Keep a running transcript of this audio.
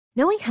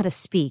Knowing how to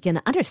speak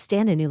and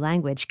understand a new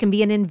language can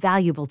be an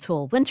invaluable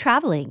tool when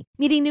traveling,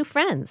 meeting new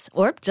friends,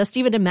 or just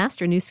even to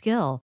master a new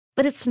skill.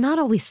 But it's not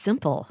always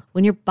simple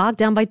when you're bogged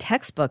down by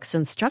textbooks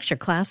and structured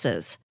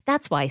classes.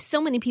 That's why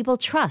so many people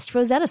trust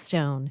Rosetta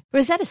Stone.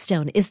 Rosetta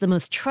Stone is the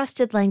most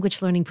trusted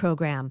language learning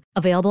program,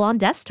 available on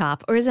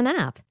desktop or as an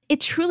app. It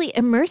truly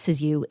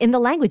immerses you in the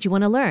language you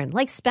want to learn,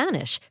 like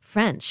Spanish,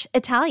 French,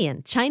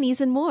 Italian,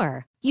 Chinese, and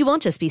more. You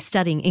won't just be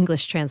studying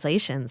English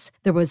translations.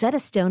 The Rosetta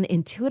Stone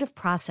intuitive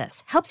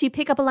process helps you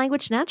pick up a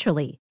language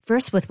naturally,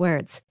 first with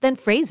words, then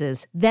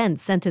phrases, then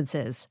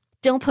sentences.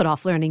 Don't put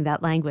off learning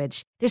that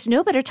language. There's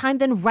no better time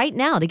than right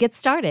now to get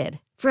started.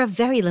 For a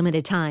very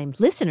limited time,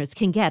 listeners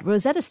can get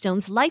Rosetta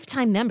Stone's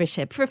lifetime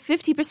membership for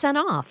 50%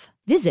 off.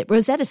 Visit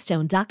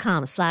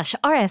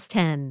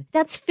rosettastone.com/rs10.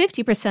 That's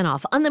 50%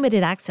 off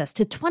unlimited access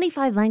to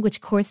 25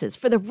 language courses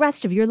for the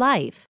rest of your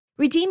life.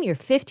 Redeem your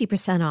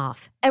 50%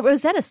 off at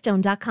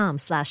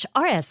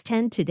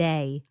rosettastone.com/rs10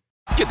 today.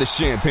 Get the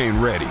champagne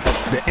ready.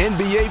 The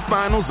NBA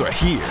Finals are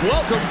here.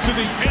 Welcome to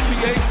the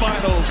NBA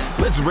Finals.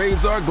 Let's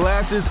raise our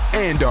glasses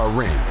and our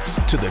rings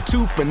to the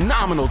two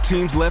phenomenal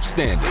teams left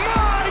standing.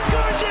 My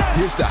goodness!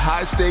 Here's to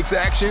high-stakes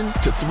action,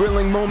 to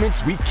thrilling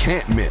moments we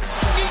can't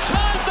miss. He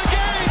ties the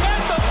game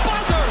at the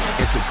buzzer!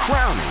 And to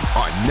crowning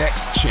our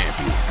next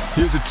champion.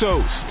 Here's a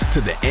toast to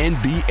the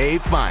NBA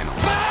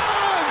Finals.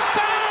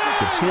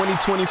 The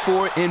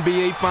 2024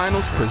 NBA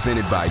Finals,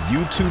 presented by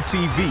YouTube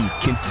TV,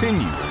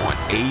 continue on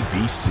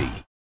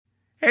ABC.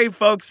 Hey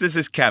folks, this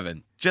is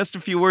Kevin. Just a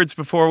few words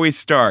before we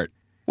start.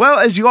 Well,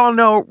 as you all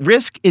know,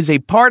 Risk is a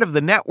part of the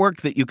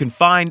network that you can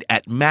find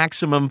at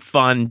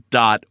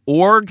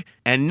MaximumFun.org.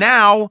 And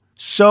now,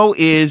 so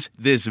is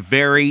this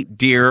very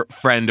dear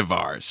friend of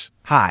ours.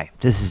 Hi,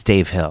 this is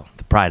Dave Hill,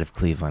 the pride of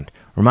Cleveland,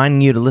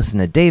 reminding you to listen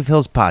to Dave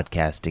Hill's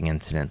Podcasting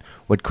Incident,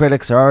 what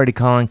critics are already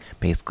calling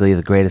basically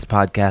the greatest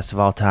podcast of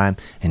all time,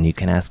 and you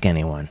can ask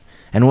anyone.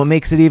 And what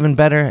makes it even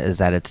better is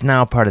that it's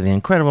now part of the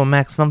incredible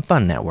Maximum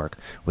Fun Network,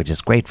 which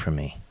is great for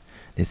me.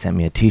 They sent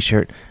me a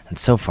t-shirt, and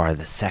so far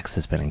the sex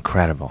has been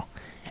incredible.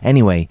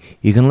 Anyway,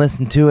 you can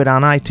listen to it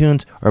on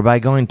iTunes or by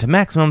going to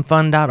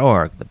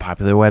MaximumFun.org, the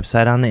popular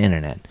website on the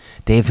internet.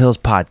 Dave Hill's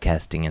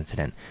Podcasting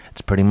Incident.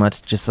 It's pretty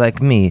much just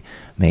like me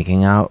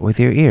making out with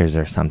your ears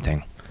or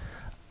something.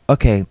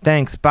 Okay,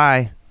 thanks,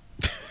 bye.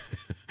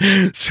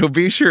 So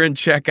be sure and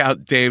check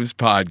out Dave's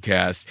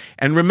podcast.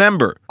 And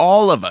remember,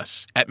 all of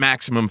us at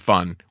Maximum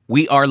Fun,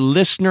 we are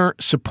listener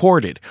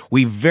supported.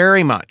 We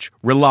very much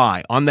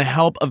rely on the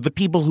help of the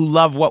people who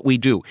love what we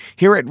do.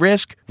 Here at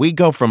Risk, we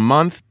go from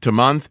month to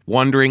month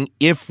wondering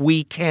if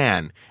we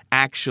can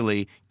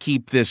actually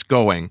keep this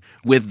going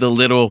with the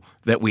little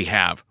that we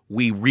have.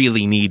 We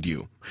really need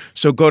you.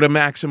 So go to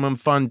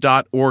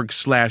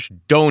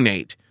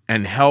MaximumFun.org/donate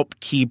and help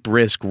keep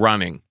Risk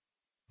running.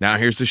 Now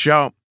here's the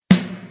show.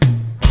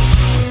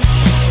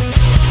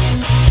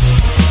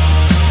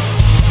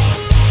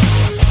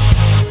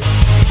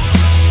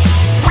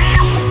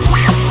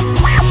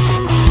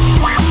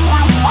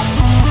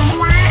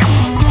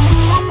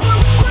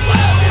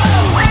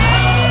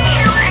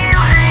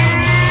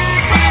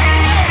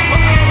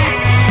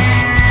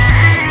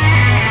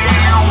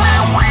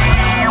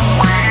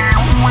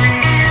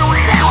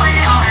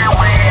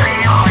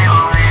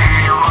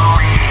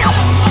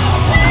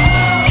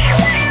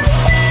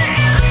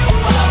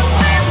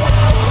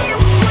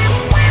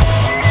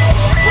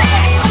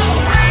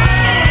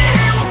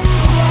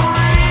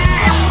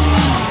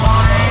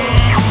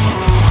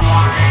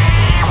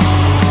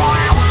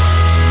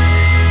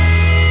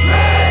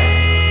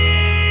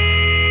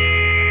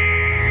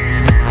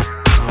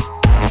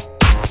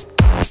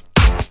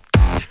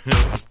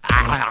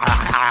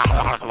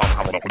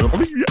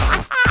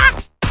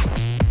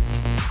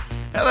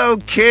 Hello,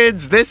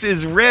 kids. This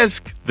is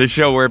Risk, the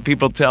show where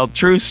people tell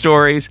true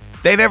stories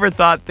they never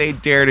thought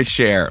they'd dare to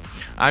share.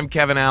 I'm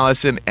Kevin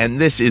Allison, and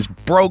this is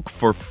Broke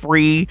for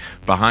Free,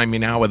 behind me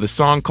now with a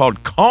song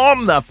called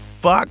Calm the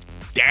Fuck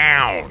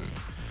Down.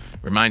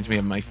 Reminds me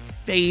of my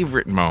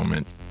favorite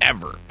moment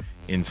ever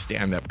in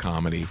stand-up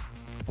comedy.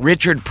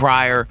 Richard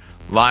Pryor,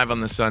 live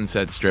on the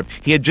Sunset Strip.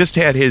 He had just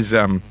had his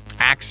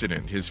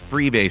accident, his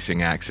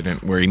freebasing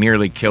accident, where he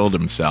nearly killed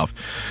himself.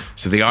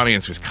 So the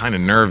audience was kind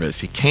of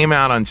nervous. He came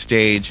out on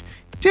stage,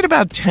 did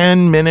about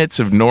 10 minutes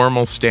of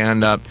normal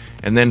stand-up,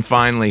 and then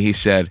finally he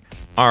said,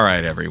 "All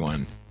right,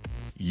 everyone,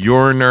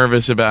 you're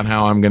nervous about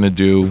how I'm going to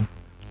do.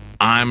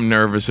 I'm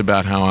nervous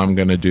about how I'm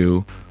going to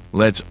do.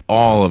 Let's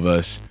all of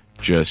us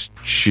just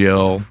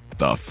chill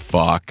the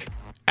fuck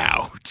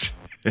out."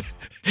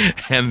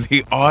 And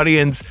the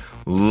audience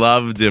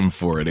loved him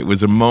for it. It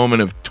was a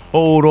moment of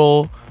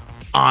total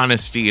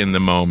honesty in the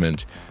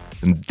moment.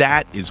 And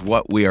that is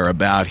what we are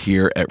about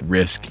here at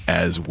Risk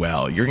as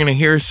well. You're going to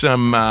hear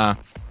some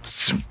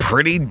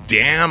pretty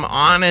damn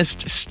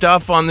honest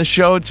stuff on the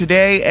show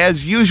today.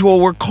 As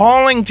usual, we're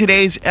calling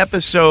today's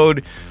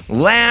episode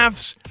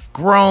Laughs,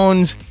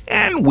 Groans,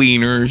 and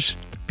Wieners,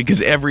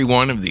 because every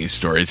one of these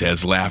stories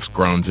has laughs,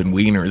 groans, and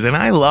wieners, and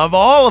I love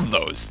all of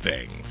those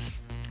things.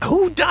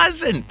 Who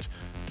doesn't?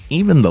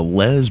 even the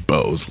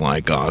lesbos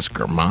like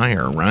Oscar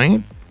Mayer,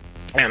 right?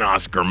 And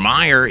Oscar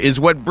Mayer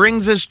is what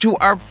brings us to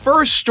our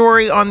first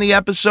story on the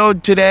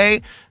episode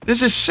today.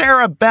 This is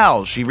Sarah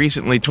Bell. She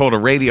recently told a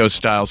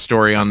radio-style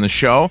story on the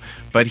show,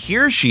 but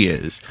here she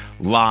is,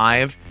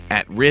 live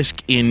at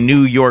Risk in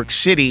New York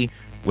City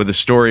with a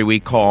story we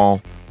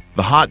call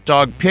The Hot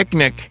Dog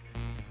Picnic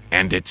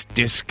and Its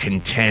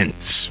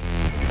Discontents.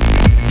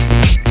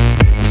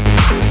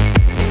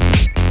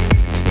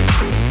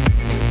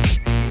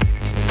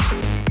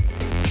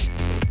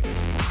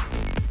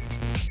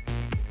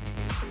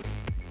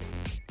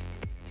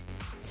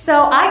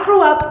 So I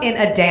grew up in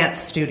a dance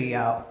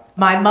studio.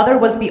 My mother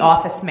was the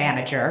office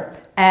manager,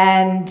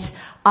 and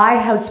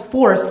I was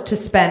forced to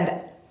spend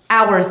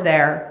hours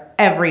there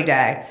every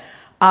day.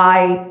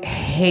 I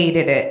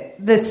hated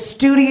it. The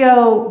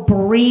studio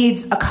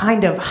breeds a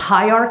kind of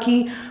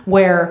hierarchy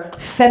where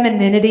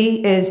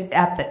femininity is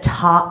at the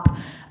top.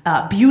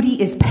 Beauty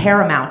is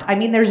paramount. I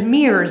mean, there's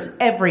mirrors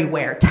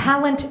everywhere.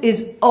 Talent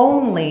is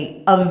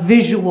only a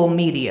visual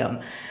medium.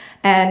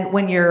 And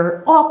when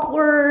you're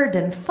awkward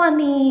and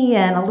funny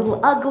and a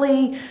little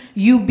ugly,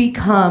 you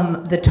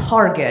become the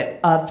target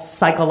of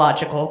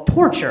psychological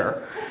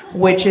torture,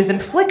 which is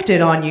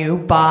inflicted on you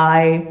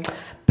by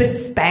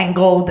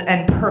bespangled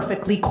and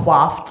perfectly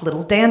coiffed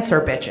little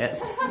dancer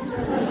bitches.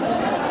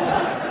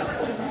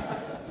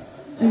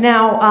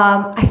 Now,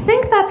 I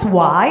think that's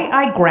why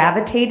I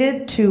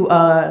gravitated to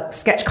a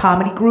sketch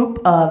comedy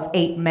group of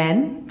 8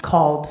 men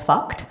called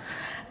Fucked.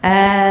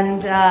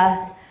 And,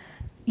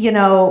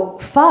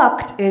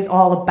 Fucked is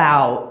all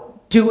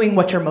about doing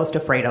what you're most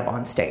afraid of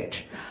on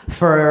stage.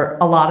 For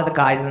a lot of the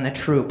guys in the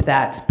troupe,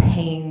 that's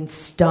pain,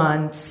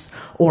 stunts,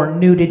 or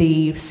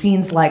nudity,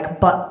 scenes like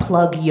butt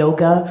plug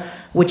yoga,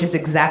 which is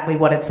exactly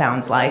what it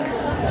sounds like.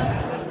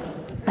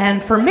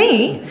 And for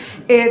me,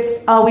 it's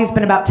always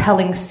been about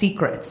telling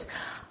secrets.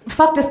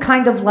 Fucked is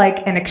kind of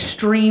like an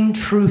extreme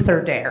truth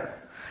or dare.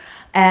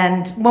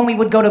 And when we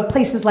would go to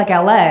places like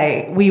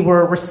LA, we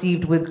were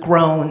received with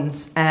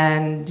groans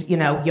and,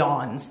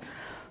 yawns.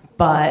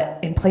 But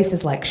in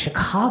places like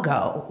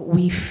Chicago,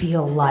 we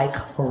feel like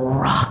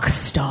rock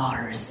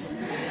stars.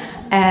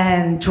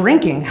 And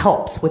drinking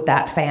helps with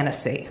that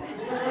fantasy.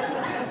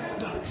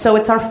 So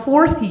it's our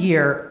 4th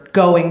year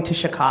going to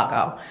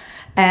Chicago.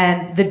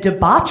 And the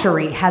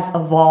debauchery has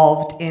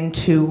evolved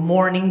into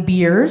morning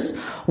beers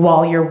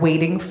while you're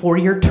waiting for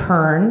your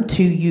turn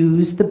to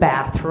use the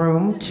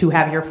bathroom to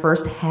have your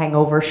first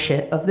hangover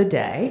shit of the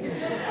day.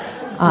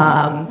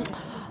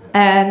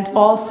 And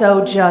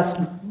also just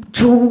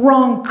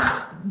drunk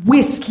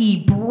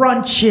whiskey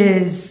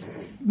brunches,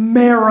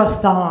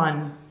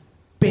 marathon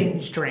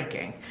binge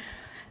drinking.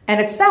 And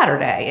it's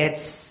Saturday.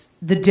 It's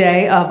the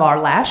day of our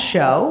last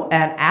show,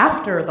 and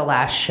after the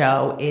last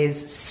show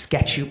is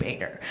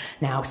Sketchubator.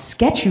 Now,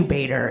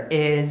 Sketchubator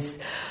is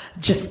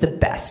just the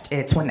best.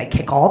 It's when they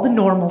kick all the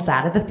normals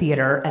out of the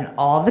theater and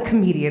all the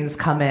comedians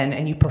come in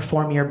and you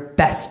perform your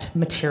best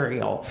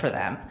material for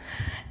them.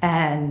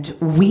 And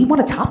we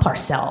want to top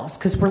ourselves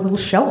because we're little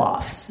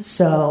show-offs.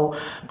 So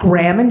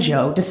Graham and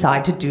Joe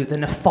decide to do the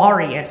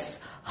nefarious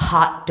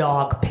hot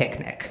dog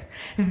picnic.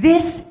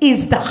 This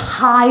is the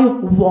high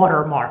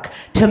watermark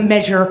to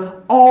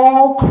measure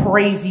all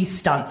crazy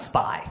stunts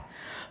by.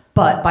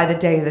 But by the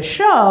day of the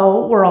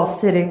show, we're all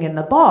sitting in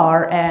the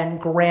bar and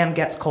Graham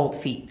gets cold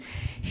feet.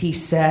 He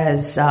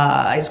says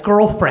his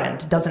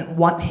girlfriend doesn't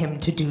want him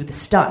to do the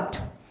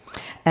stunt.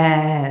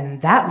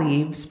 And that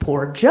leaves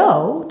poor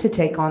Joe to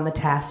take on the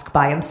task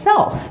by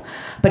himself.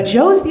 But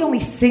Joe's the only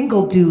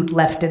single dude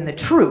left in the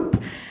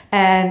troupe.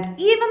 And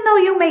even though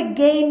you may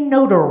gain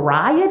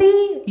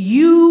notoriety,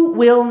 you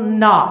will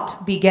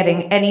not be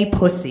getting any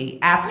pussy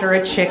after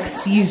a chick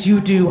sees you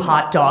do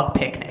hot dog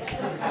picnic.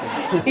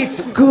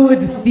 It's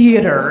good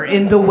theater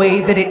in the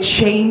way that it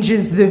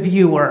changes the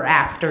viewer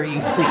after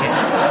you see it.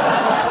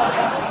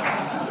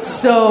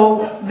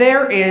 So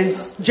there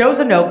is, Joe's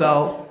a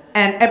no-go,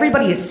 and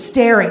everybody is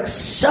staring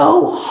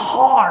so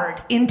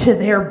hard into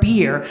their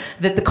beer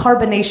that the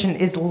carbonation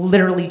is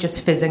literally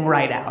just fizzing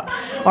right out.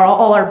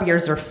 All our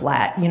beers are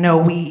flat.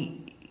 Nobody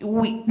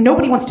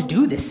wants to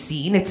do this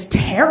scene. It's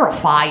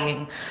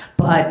terrifying.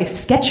 But if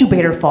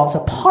Sketchubator falls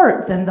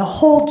apart, then the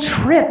whole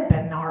trip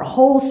and our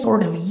whole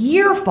sort of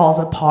year falls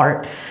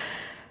apart.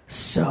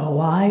 So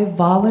I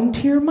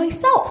volunteer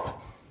myself.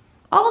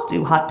 I'll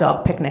do hot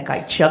dog picnic.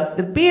 I chug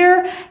the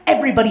beer.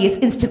 Everybody is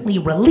instantly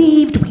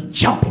relieved. We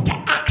jump into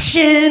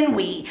action.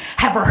 We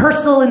have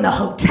rehearsal in the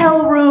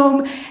hotel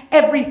room.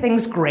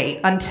 Everything's great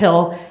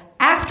until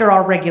after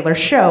our regular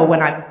show,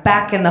 when I'm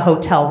back in the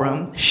hotel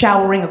room,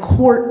 showering a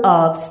quart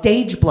of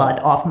stage blood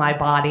off my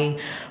body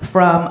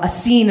from a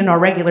scene in our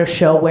regular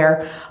show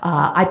where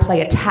I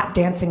play a tap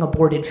dancing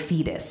aborted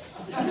fetus.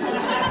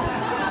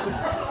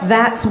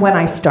 That's when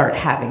I start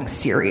having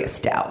serious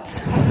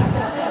doubts.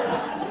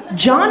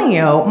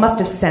 Johnny-O must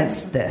have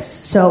sensed this,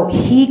 so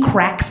he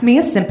cracks me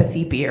a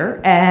sympathy beer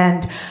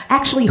and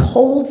actually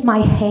holds my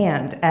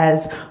hand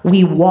as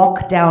we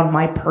walk down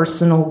my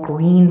personal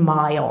green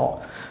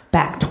mile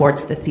back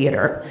towards the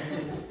theater.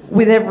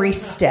 With every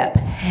step,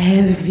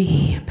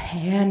 heavy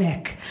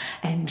panic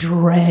and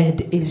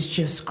dread is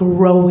just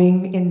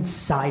growing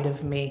inside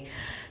of me.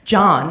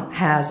 John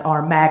has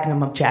our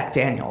magnum of Jack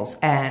Daniels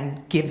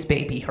and gives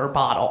baby her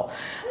bottle.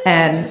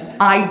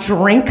 And I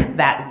drink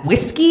that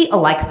whiskey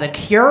like the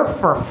cure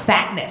for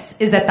fatness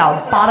is at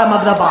the bottom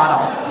of the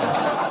bottle.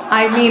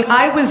 I mean,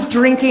 I was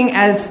drinking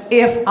as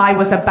if I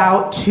was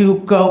about to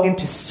go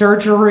into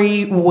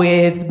surgery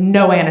with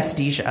no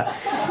anesthesia.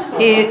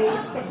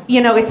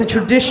 It's a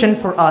tradition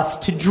for us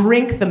to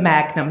drink the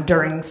Magnum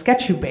during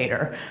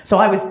Sketchubator, so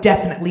I was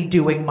definitely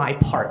doing my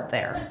part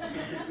there.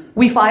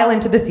 We file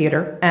into the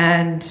theater,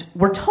 and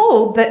we're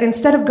told that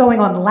instead of going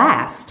on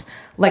last,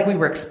 like we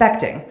were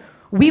expecting,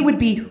 we would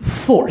be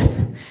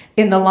fourth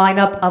in the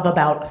lineup of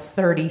about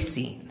 30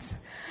 scenes.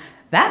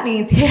 That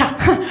means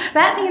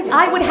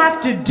I would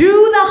have to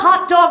do the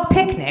hot dog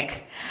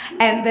picnic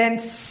and then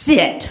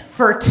sit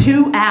for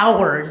 2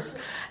 hours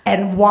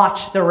and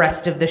watch the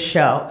rest of the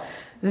show.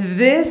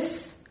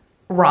 This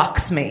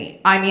rocks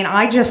me. I mean,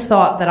 I just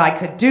thought that I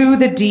could do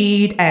the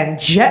deed and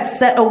jet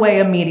set away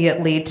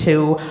immediately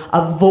to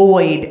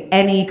avoid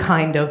any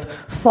kind of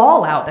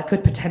fallout that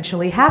could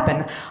potentially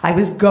happen. I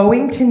was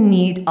going to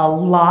need a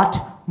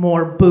lot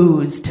more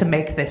booze to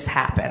make this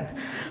happen.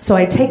 So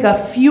I take a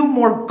few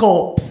more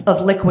gulps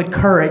of liquid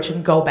courage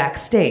and go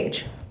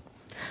backstage.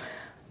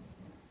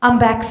 I'm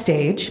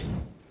backstage,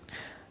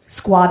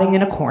 squatting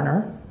in a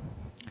corner,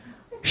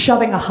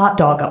 shoving a hot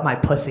dog up my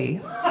pussy.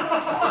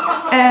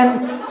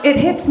 And it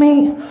hits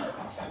me,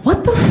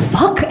 what the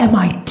fuck am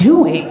I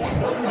doing?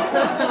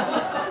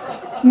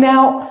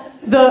 Now,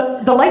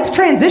 the lights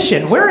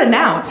transition. We're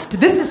announced.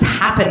 This is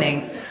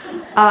happening.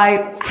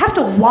 I have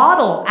to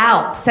waddle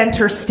out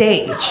center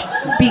stage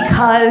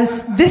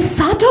because this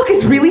hot dog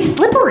is really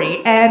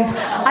slippery and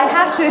I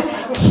have to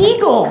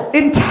kegel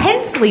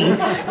intensely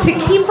to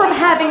keep from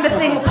having the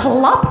thing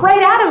plop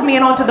right out of me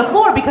and onto the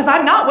floor because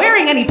I'm not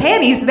wearing any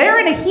panties. They're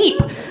in a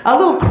heap, a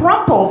little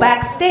crumple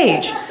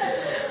backstage.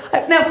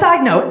 Now,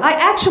 side note, I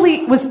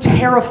actually was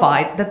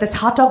terrified that this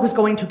hot dog was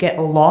going to get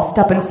lost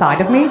up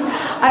inside of me.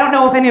 I don't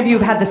know if any of you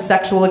have had this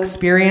sexual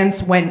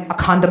experience when a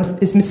condom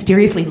is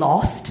mysteriously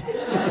lost,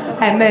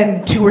 and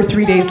then 2 or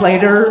 3 days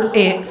later,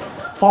 it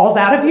falls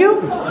out of you.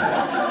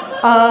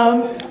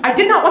 I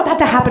did not want that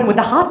to happen with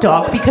the hot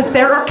dog because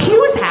there are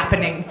cues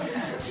happening.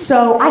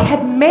 So I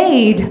had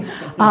made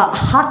a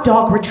hot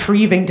dog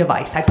retrieving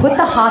device. I put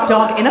the hot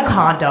dog in a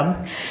condom,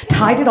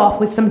 tied it off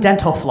with some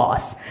dental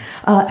floss.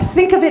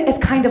 Think of it as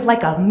kind of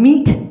like a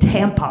meat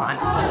tampon.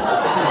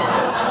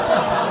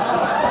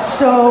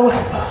 So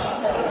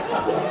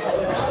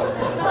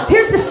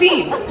here's the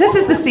scene. This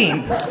is the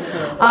scene.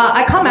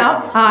 I come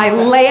out, I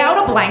lay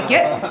out a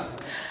blanket,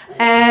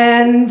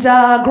 and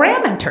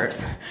Graham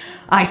enters.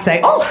 I say,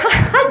 "Oh,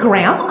 hi,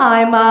 Graham.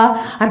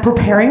 I'm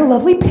preparing a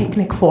lovely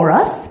picnic for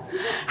us.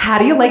 How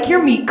do you like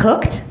your meat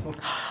cooked?"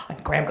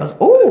 And Graham goes,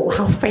 "Oh,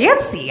 how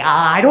fancy.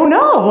 I don't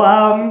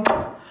know.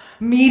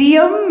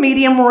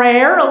 Medium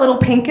rare, a little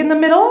pink in the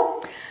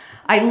middle."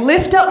 I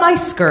lift up my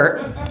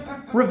skirt,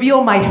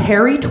 reveal my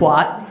hairy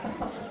twat,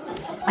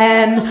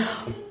 and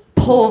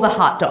pull the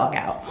hot dog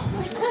out.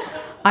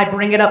 I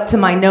bring it up to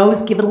my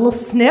nose, give it a little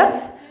sniff,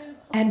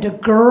 and a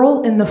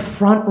girl in the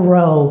front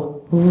row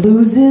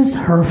loses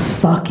her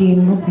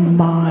fucking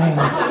mind.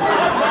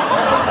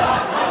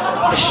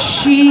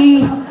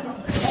 She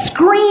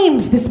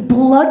screams this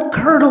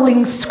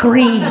blood-curdling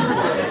scream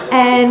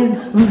and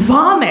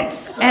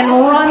vomits and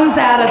runs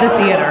out of the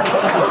theater.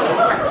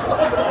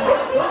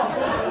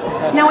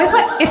 Now,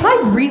 if I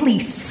really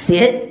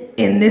sit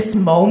in this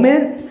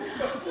moment,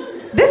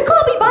 this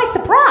caught me by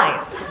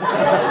surprise.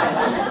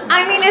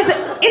 I mean, is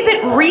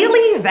it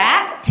really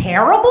that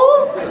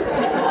terrible?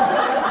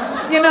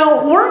 You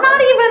know, we're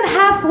not even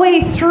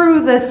halfway through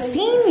the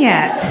scene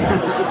yet.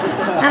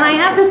 And I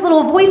have this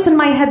little voice in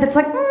my head that's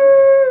like, maybe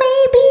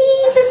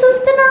this was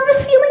the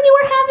nervous feeling you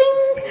were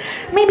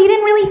having. Maybe you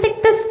didn't really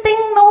think this thing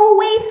the whole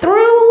way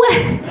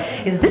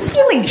through. Is this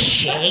feeling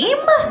shame?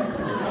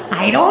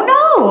 I don't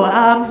know.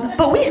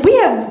 But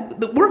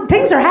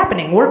things are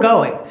happening. We're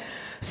going.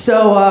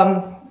 So,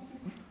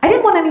 I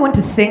didn't want anyone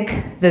to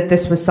think that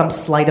this was some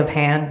sleight of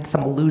hand,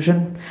 some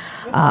illusion,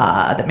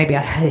 that maybe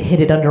I hid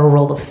it under a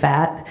roll of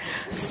fat.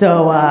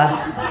 So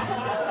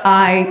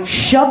I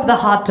shoved the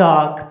hot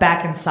dog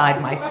back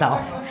inside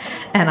myself,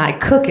 and I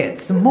cook it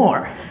some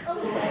more.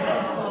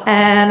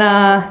 And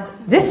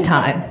this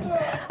time,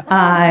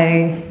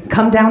 I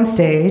come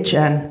downstage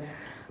and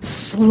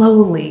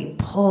slowly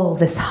pull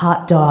this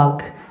hot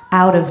dog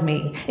out of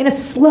me in a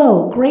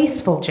slow,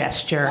 graceful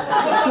gesture,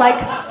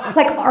 like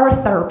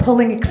Arthur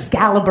pulling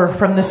Excalibur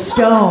from the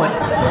stone.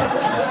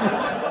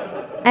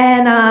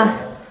 And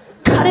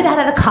cut it out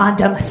of the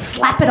condom,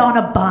 slap it on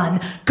a bun,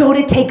 go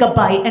to take a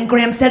bite, and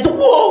Graham says,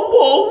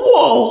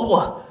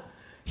 whoa,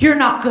 you're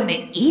not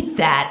gonna eat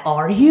that,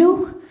 are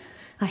you?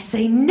 I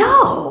say,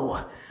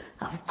 no,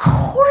 of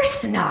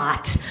course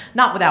not.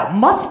 Not without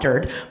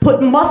mustard.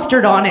 Put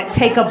mustard on it,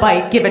 take a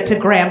bite, give it to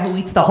Graham, who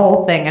eats the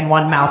whole thing in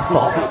one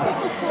mouthful.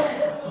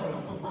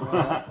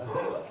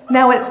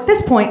 Now, at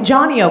this point,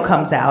 Johnny-O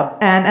comes out,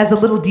 and as a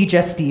little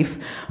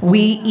digestif, we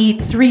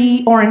eat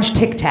 3 orange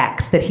Tic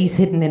Tacs that he's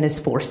hidden in his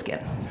foreskin.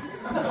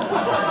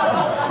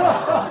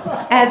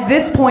 At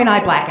this point,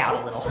 I black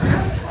out a little.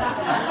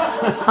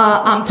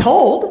 I'm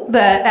told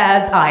that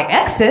as I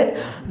exit,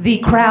 the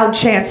crowd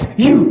chants,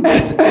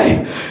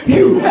 USA,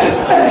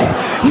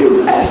 USA,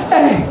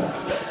 USA.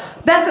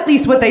 That's at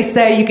least what they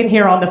say you can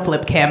hear on the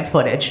flip cam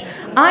footage.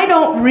 I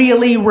don't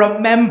really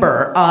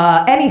remember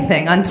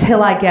anything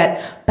until I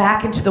get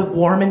back into the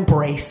warm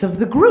embrace of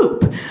the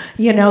group.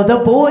 You know, the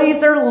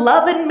boys are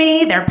loving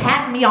me, they're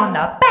patting me on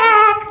the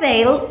back,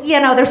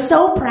 they're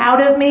so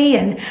proud of me,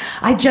 and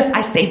I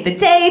saved the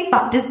day,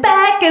 fucked his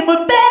back, and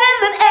we're better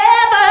than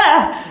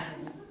ever.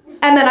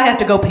 And then I have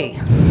to go pee.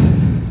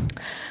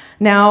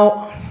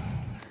 Now,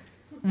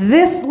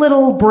 this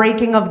little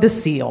breaking of the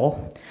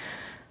seal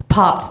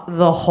popped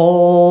the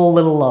whole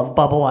little love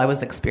bubble I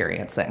was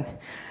experiencing.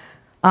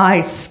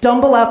 I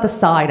stumble out the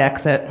side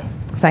exit,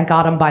 thank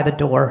God I'm by the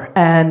door,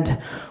 and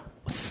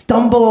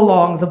stumble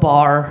along the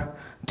bar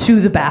to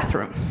the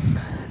bathroom.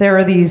 There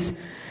are these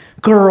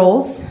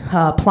girls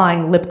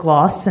applying lip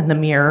gloss in the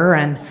mirror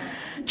and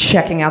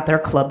checking out their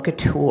Club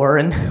Couture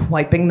and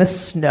wiping the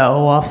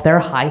snow off their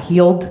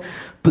high-heeled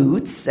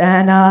boots.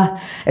 And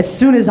as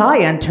soon as I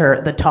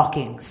enter, the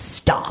talking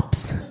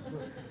stops.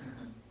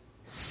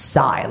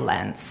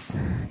 Silence.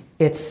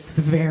 It's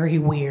very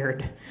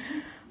weird.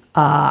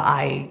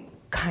 I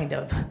kind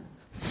of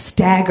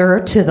stagger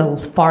to the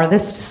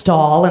farthest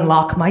stall and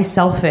lock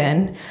myself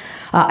in.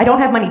 I don't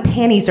have many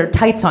panties or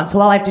tights on, so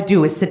all I have to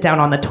do is sit down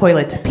on the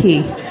toilet to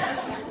pee.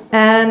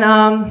 And,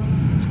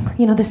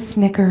 the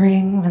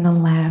snickering and the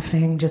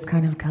laughing just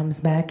kind of comes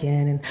back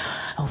in and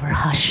over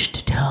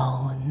hushed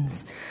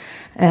tones.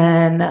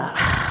 And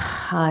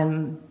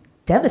I'm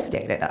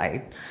devastated.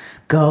 I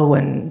go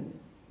and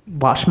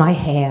wash my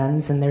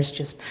hands, and there's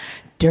just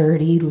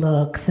dirty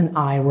looks and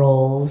eye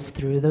rolls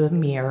through the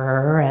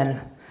mirror,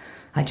 and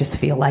I just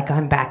feel like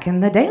I'm back in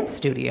the dance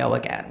studio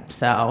again.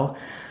 So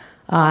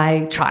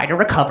I try to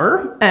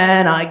recover,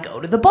 and I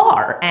go to the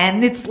bar,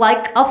 and it's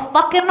like a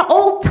fucking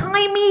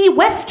old-timey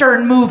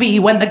Western movie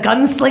when the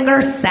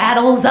gunslinger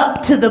saddles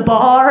up to the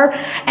bar,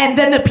 and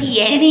then the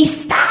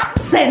pianist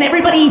stops, and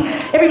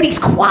everybody's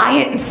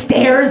quiet and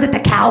stares at the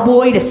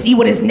cowboy to see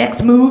what his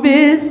next move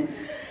is.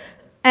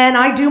 And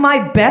I do my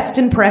best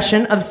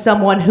impression of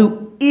someone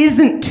who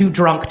isn't too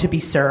drunk to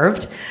be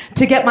served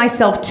to get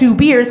myself 2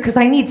 beers because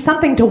I need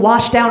something to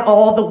wash down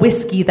all the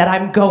whiskey that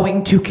I'm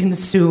going to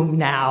consume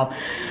now.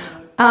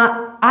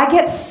 I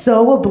get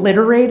so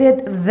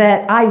obliterated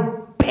that I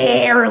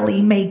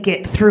barely make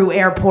it through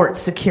airport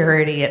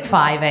security at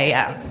 5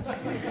 a.m.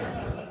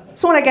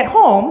 So when I get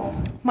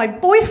home, my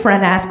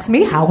boyfriend asks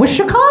me, "How was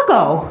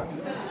Chicago?"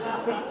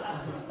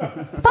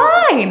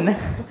 Fine.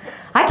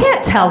 I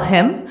can't tell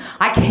him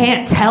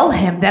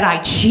that I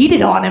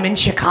cheated on him in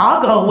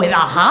Chicago with a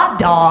hot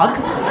dog.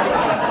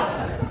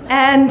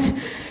 And,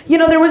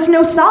 there was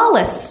no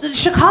solace.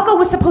 Chicago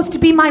was supposed to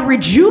be my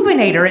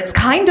rejuvenator. It's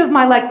kind of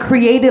my,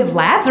 creative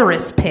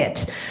Lazarus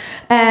pit.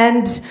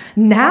 And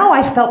now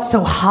I felt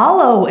so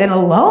hollow and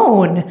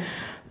alone.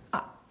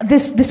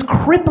 This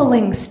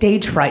crippling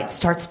stage fright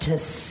starts to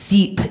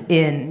seep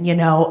in,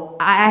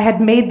 I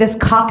had made this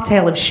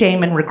cocktail of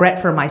shame and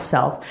regret for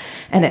myself,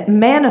 and it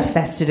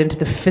manifested into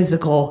the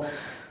physical,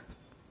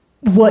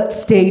 what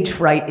stage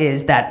fright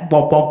is, that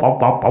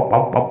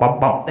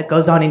that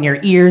goes on in your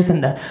ears,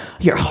 and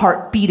your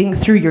heart beating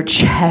through your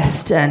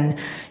chest, and,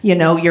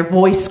 your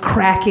voice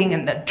cracking,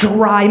 and the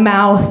dry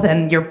mouth,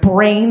 and your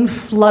brain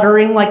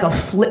fluttering like a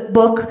flip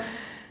book.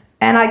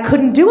 And I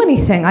couldn't do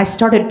anything. I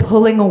started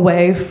pulling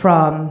away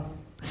from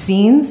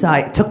scenes.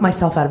 I took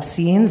myself out of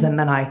scenes, and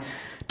then I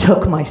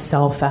took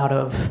myself out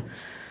of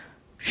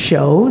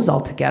shows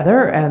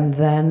altogether, and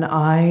then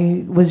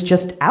I was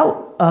just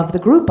out of the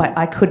group.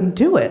 I couldn't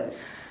do it.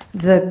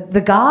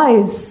 The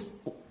guys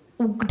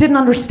didn't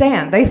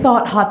understand. They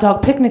thought Hot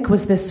Dog Picnic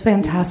was this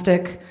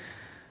fantastic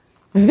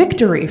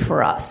victory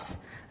for us,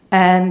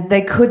 and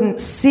they couldn't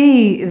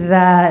see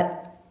that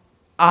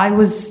I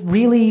was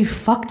really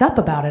fucked up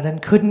about it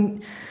and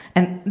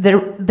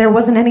there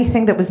wasn't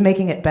anything that was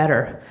making it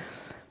better.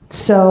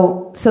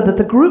 So that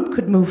the group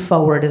could move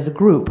forward as a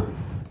group,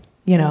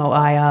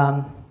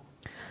 I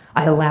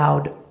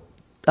allowed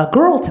a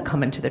girl to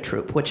come into the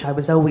troupe, which I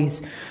was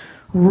always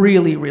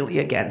really, really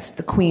against.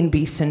 The Queen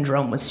Bee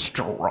syndrome was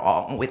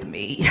strong with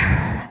me.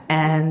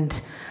 And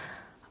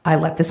I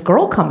let this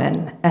girl come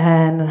in,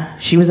 and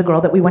she was a girl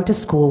that we went to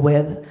school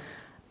with,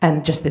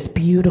 and just this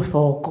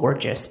beautiful,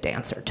 gorgeous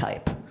dancer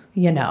type,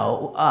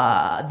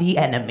 the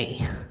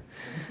enemy.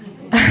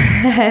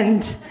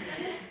 And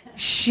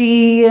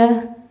she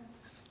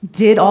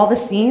did all the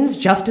scenes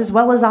just as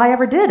well as I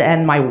ever did,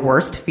 and my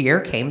worst fear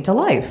came to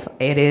life.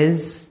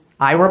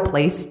 I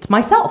replaced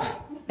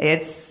myself.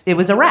 It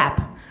was a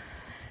wrap.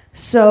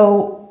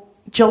 So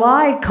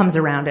July comes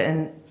around,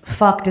 and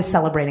Fucked is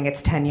celebrating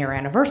its 10-year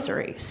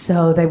anniversary.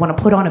 So they want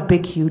to put on a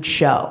big, huge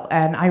show,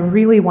 and I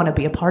really want to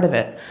be a part of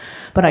it.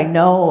 but I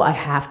know I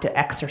have to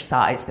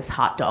exercise this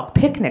hot dog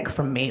picnic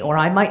from me, or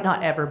I might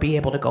not ever be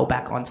able to go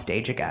back on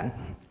stage again.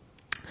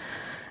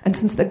 And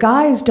since the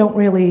guys don't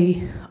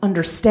really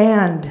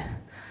understand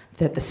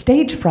that the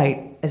stage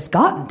fright has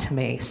gotten to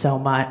me so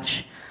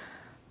much,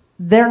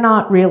 they're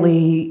not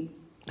really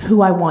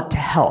who I want to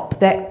help.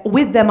 That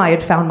with them I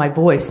had found my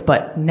voice,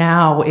 but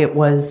now it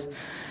was,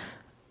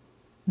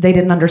 they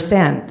didn't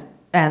understand,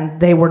 and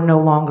they were no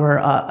longer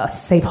a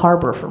safe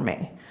harbor for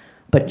me.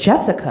 But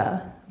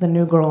Jessica, the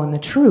new girl in the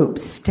troupe,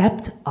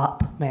 stepped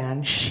up,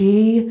 man.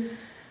 She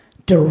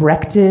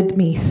directed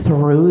me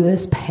through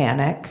this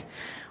panic.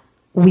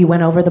 We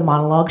went over the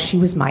monologue. She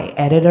was my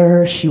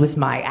editor. She was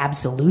my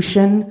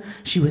absolution.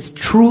 She was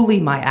truly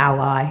my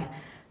ally.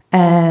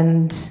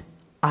 And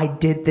I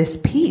did this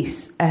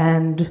piece.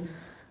 And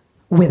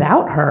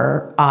without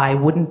her, I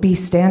wouldn't be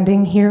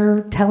standing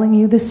here telling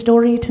you this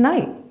story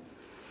tonight.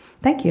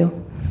 Thank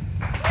you.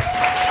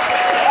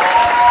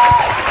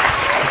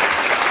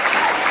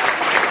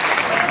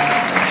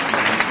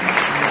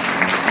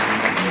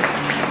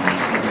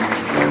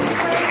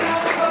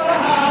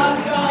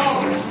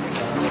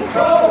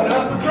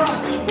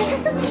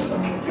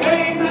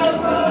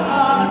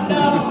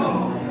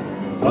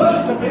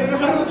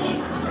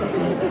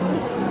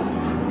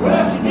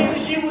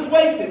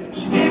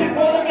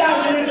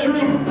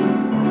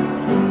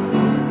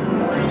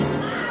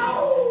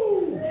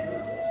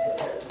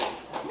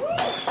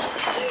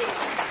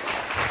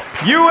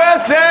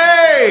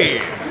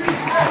 USA!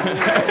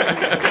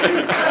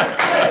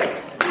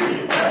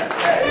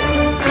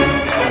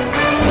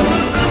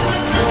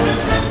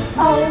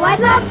 Oh,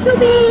 I'd love to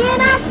be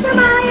an Oscar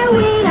Mayer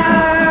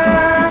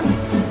wiener.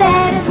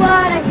 That is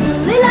what I'd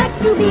really like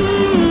to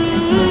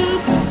be.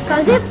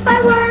 'Cause if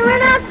I were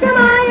an Oscar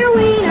Mayer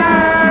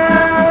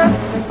wiener,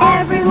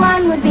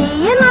 everyone would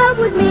be in love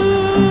with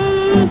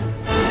me.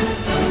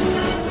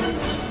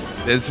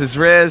 This is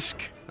Risk.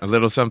 A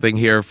little something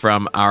here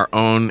from our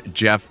own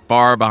Jeff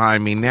Barr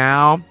behind me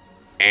now.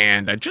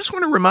 And I just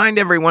want to remind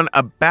everyone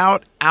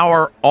about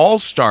our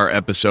All-Star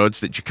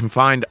episodes that you can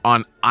find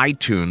on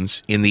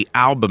iTunes in the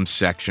album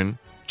section.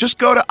 Just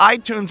go to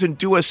iTunes and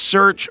do a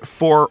search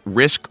for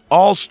Risk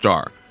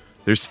All-Star.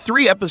 There's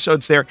 3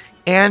 episodes there.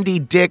 Andy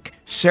Dick,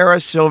 Sarah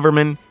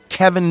Silverman,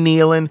 Kevin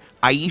Nealon,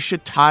 Aisha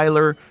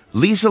Tyler,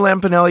 Lisa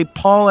Lampanelli,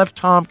 Paul F.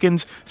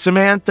 Tompkins,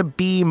 Samantha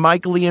B.,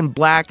 Michael Ian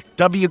Black,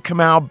 W.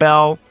 Kamau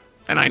Bell.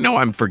 And I know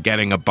I'm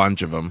forgetting a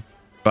bunch of them,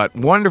 but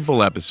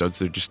wonderful episodes.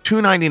 They're just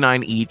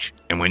 $2.99 each,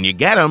 and when you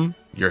get them,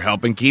 you're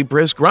helping keep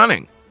Risk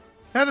running.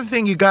 Another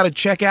thing you got to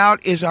check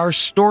out is our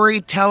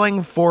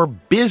Storytelling for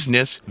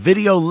Business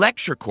video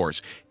lecture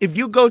course. If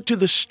you go to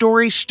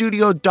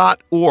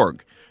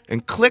thestorystudio.org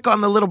and click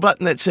on the little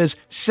button that says,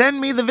 Send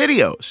me the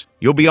videos,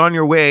 you'll be on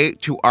your way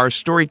to our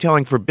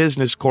Storytelling for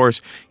Business course.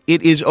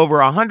 It is over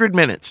 100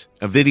 minutes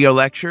of video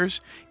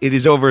lectures. It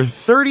is over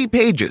 30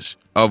 pages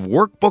of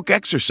workbook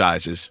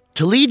exercises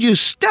to lead you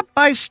step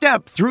by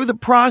step through the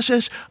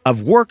process of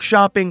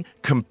workshopping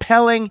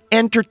compelling,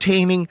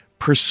 entertaining,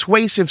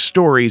 persuasive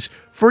stories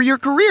for your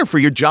career, for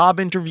your job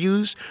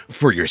interviews,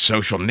 for your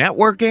social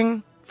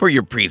networking, for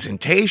your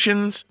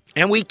presentations.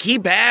 And we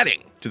keep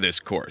adding to this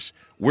course.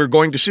 We're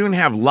going to soon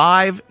have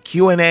live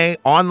Q&A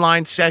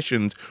online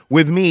sessions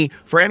with me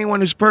for anyone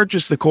who's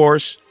purchased the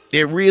course.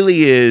 It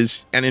really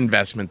is an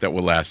investment that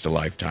will last a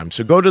lifetime.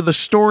 So go to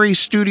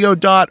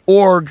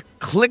thestorystudio.org,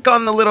 click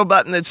on the little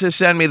button that says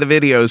Send me the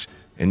videos,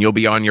 and you'll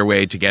be on your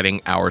way to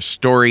getting our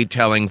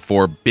Storytelling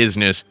for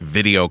Business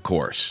video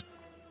course.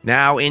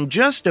 Now, in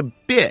just a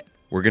bit,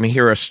 we're going to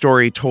hear a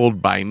story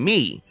told by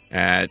me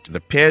at the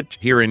Pit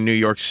here in New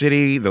York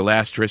City, the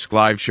last Risk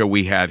Live show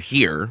we had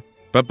here.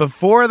 But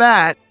before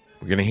that,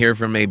 we're going to hear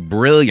from a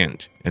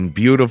brilliant and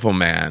beautiful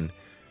man,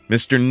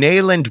 Mr.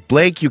 Nayland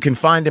Blake. You can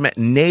find him at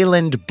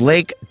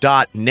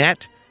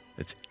naylandblake.net.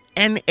 That's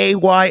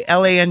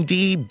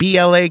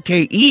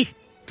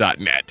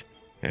NAYLANDBLAKE.net.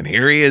 And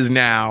here he is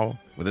now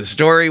with a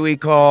story we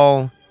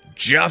call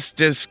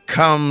Justice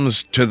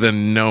Comes to the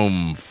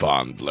Gnome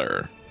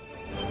Fondler.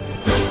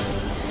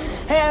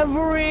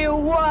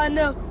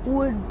 Everyone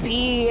would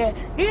be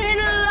in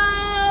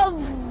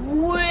love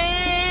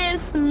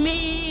with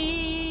me.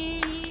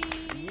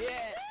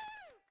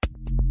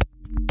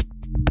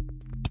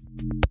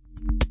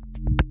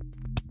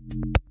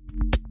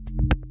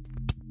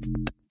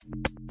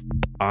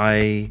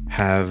 I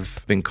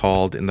have been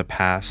called in the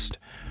past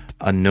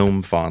a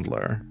gnome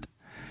fondler.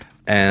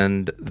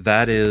 And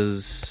that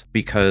is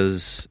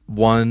because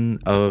one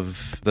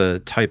of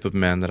the type of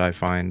men that I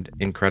find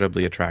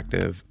incredibly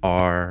attractive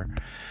are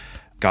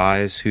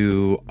guys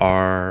who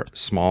are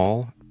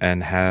small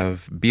and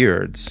have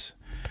beards.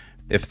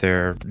 If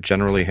they're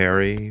generally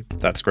hairy,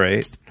 that's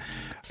great.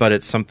 But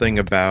it's something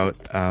about,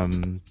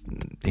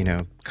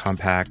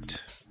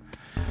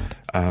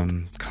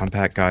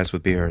 compact guys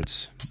with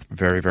beards.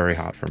 Very, very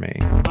hot for me.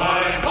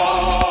 My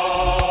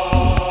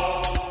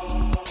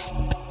home,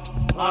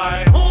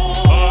 my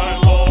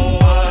home,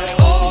 my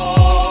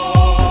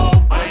home,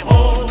 my home, my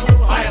home,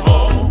 my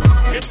home.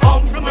 It's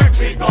home from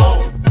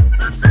Mexico.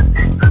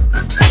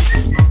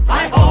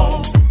 My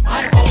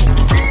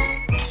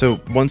So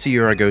once a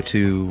year I go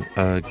to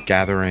a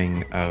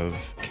gathering of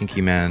kinky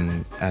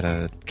men at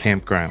a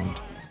campground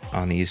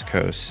on the East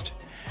Coast.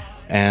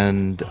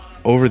 And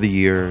over the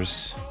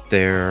years,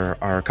 there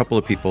are a couple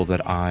of people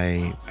that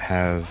I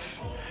have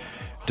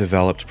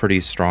developed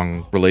pretty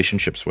strong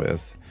relationships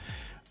with.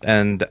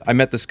 And I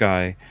met this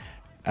guy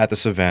at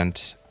this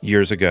event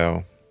years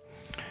ago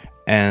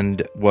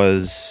and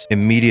was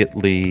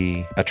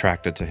immediately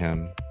attracted to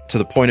him, to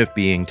the point of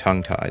being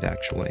tongue-tied,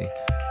 actually.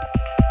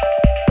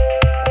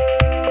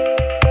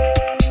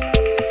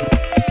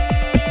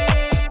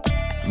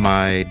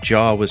 My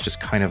jaw was just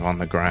kind of on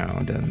the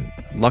ground, and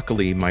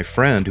luckily my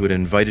friend who had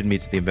invited me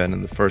to the event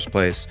in the first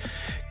place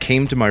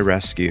came to my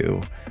rescue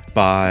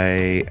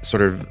by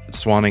sort of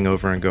swanning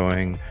over and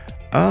going,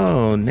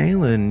 "Oh,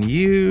 Nayland,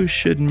 you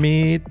should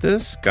meet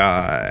this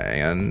guy,"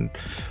 and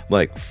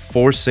like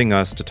forcing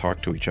us to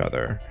talk to each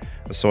other.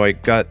 So I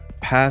got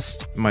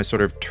past my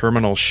sort of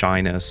terminal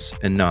shyness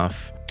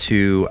enough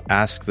to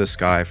ask this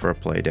guy for a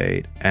play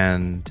date,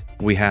 and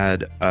we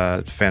had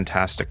a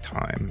fantastic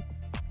time.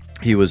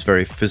 He was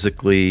very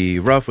physically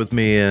rough with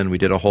me, and we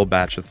did a whole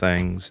batch of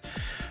things,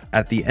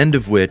 at the end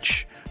of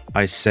which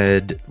I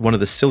said one of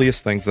the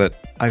silliest things that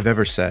I've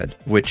ever said,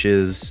 which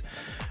is,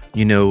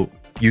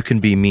 you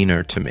can be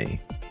meaner to me.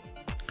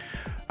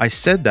 I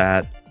said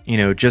that,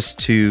 just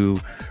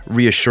to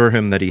reassure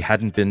him that he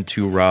hadn't been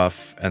too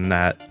rough and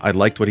that I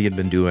liked what he had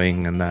been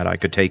doing and that I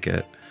could take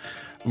it.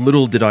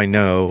 Little did I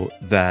know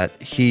that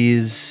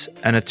he's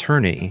an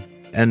attorney,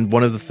 and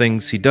one of the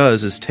things he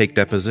does is take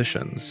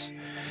depositions.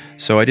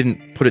 So I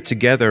didn't put it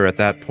together at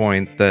that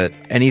point that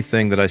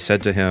anything that I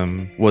said to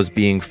him was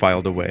being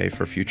filed away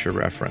for future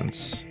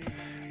reference,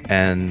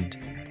 and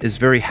is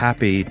very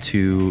happy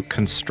to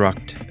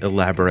construct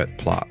elaborate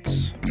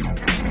plots.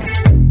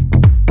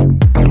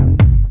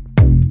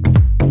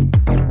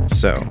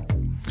 So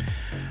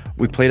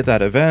we played at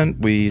that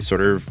event. We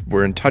sort of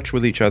were in touch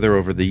with each other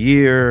over the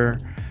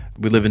year.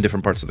 We live in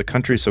different parts of the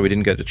country, so we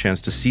didn't get a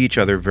chance to see each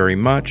other very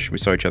much. We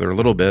saw each other a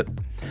little bit.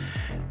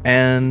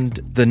 And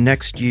the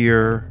next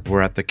year,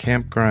 we're at the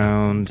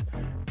campground,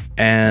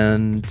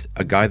 and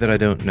a guy that I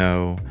don't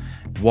know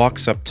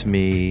walks up to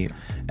me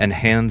and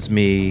hands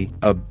me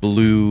a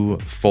blue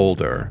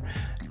folder.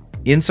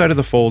 Inside of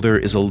the folder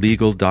is a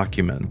legal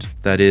document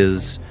that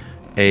is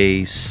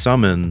a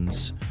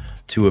summons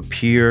to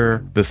appear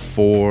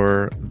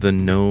before the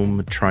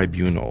Nome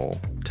Tribunal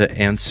to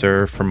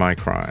answer for my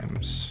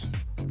crimes.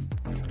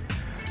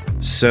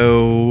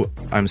 So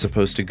I'm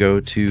supposed to go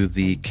to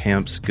the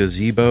camp's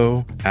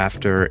gazebo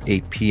after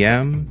 8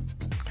 p.m.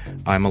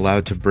 I'm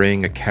allowed to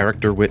bring a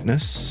character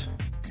witness.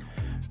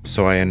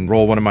 So I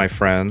enroll one of my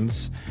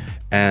friends,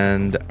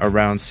 and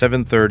around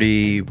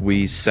 7:30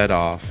 we set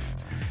off.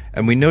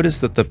 And we notice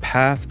that the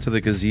path to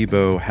the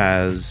gazebo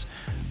has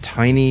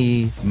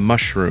tiny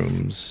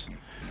mushrooms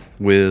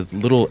with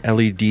little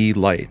LED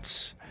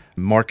lights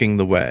marking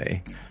the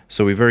way.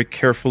 So we very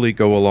carefully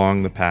go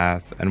along the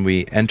path and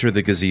we enter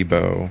the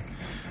gazebo,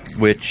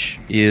 which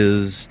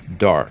is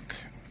dark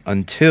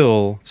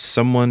until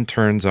someone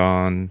turns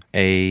on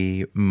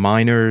a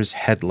miner's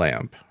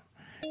headlamp.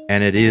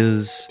 And it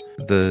is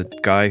the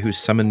guy who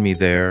summoned me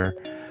there,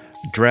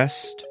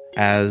 dressed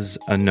as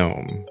a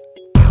gnome.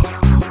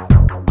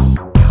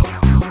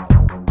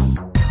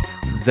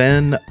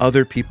 Then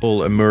other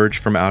people emerge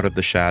from out of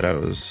the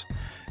shadows,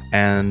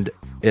 and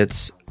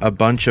it's a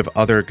bunch of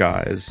other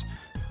guys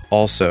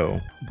also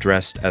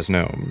dressed as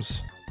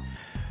gnomes.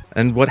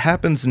 And what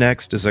happens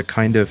next is a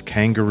kind of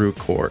kangaroo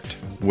court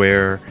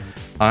where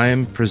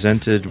I'm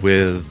presented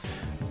with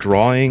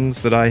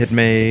drawings that I had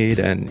made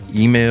and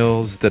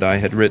emails that I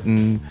had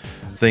written,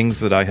 things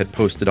that I had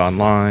posted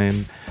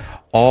online,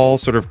 all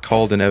sort of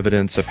called in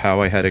evidence of how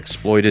I had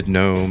exploited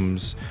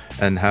gnomes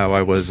and how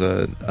I was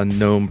a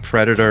gnome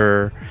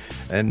predator.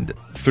 And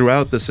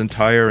throughout this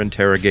entire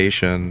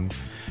interrogation,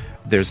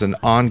 there's an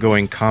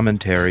ongoing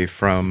commentary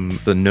from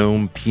the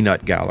Gnome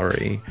Peanut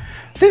Gallery.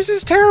 "This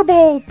is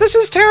terrible! This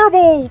is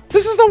terrible!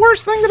 This is the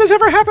worst thing that has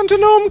ever happened to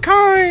gnome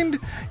kind!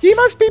 He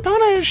must be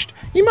punished!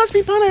 He must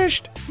be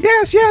punished!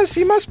 Yes, yes,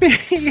 he must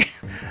be!"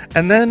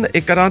 And then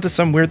it got onto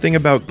some weird thing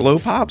about glow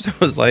pops. It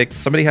was like,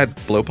 somebody had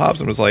glow pops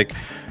and was like,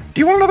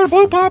 "Do you want another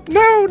blow pop?"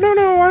 No,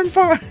 I'm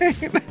fine.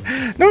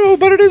 No,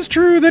 but it is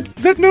true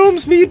that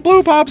gnomes need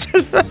blow pops.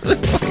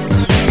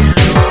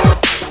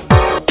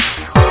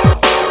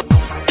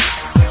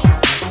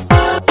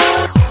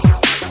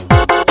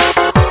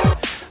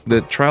 The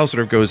trial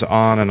sort of goes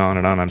on and on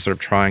and on. I'm sort of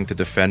trying to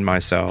defend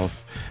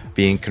myself,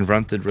 being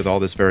confronted with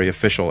all this very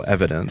official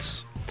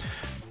evidence.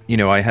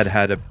 I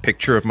had a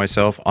picture of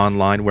myself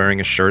online wearing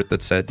a shirt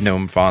that said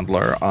Gnome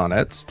Fondler on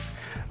it.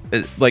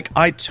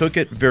 I took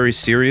it very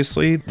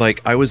seriously.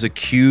 I was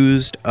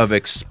accused of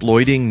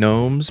exploiting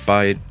gnomes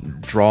by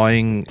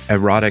drawing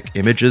erotic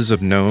images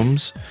of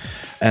gnomes.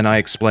 And I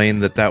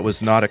explained that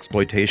was not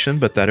exploitation,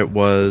 but that it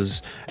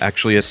was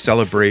actually a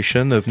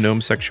celebration of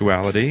gnome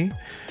sexuality,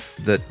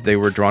 that they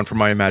were drawn from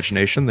my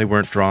imagination. They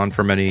weren't drawn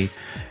from any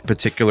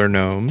particular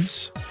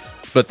gnomes.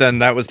 But then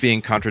that was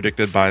being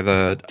contradicted by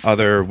the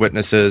other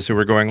witnesses who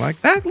were going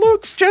like, that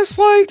looks just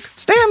like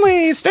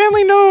Stanley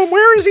Gnome.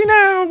 Where is he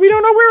now? We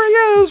don't know where he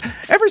is.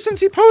 Ever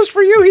since he posed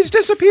for you, he's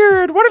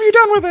disappeared. What have you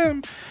done with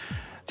him?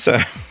 So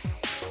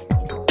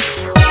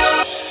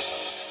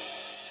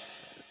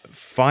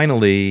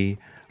finally,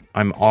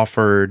 I'm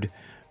offered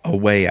a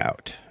way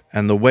out.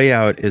 And the way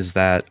out is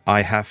that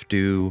I have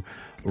to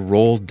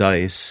roll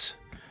dice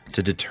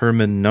to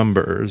determine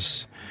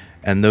numbers,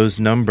 and those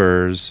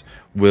numbers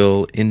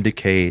will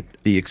indicate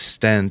the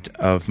extent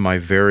of my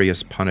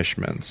various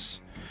punishments.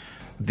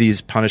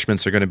 These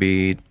punishments are going to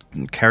be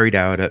carried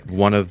out at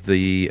one of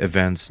the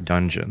event's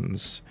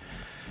dungeons.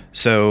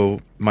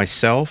 So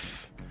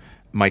myself,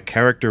 my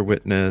character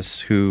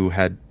witness who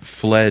had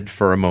fled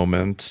for a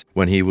moment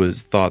when he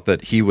thought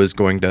that he was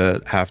going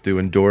to have to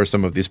endure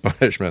some of these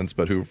punishments,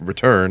 but who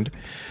returned,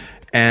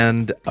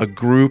 and a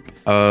group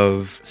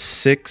of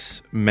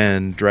 6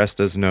 men dressed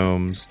as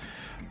gnomes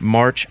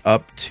march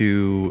up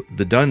to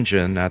the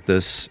dungeon at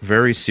this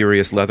very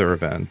serious leather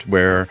event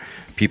where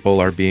people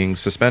are being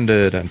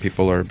suspended and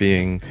people are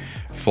being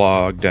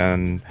flogged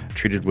and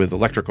treated with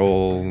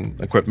electrical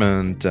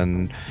equipment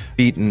and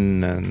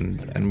beaten,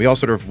 and we all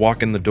sort of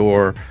walk in the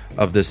door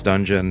of this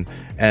dungeon,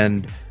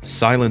 and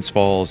silence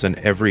falls and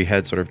every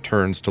head sort of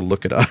turns to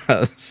look at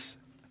us.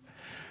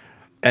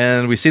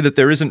 And we see that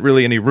there isn't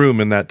really any room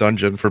in that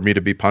dungeon for me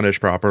to be punished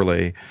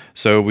properly.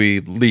 So we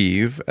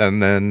leave,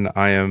 and then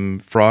I am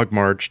frog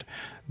marched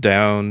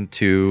down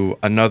to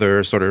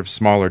another sort of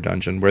smaller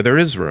dungeon where there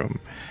is room,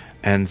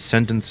 and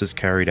sentence is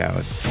carried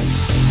out.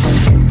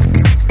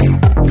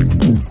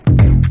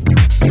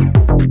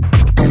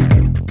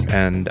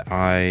 And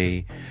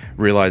I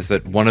realized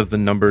that one of the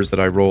numbers that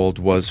I rolled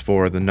was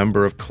for the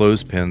number of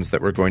clothespins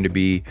that were going to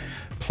be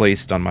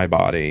placed on my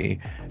body,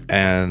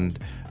 and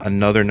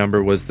another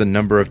number was the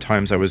number of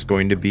times I was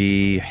going to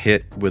be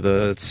hit with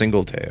a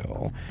single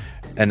tail,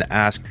 and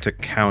asked to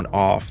count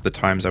off the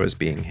times I was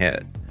being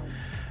hit.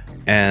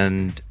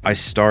 And I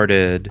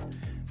started,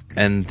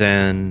 and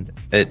then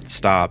it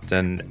stopped,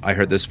 and I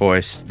heard this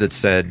voice that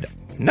said,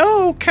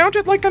 "No, count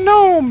it like a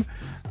gnome."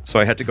 So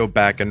I had to go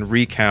back and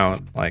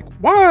recount, like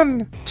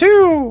 1,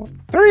 2,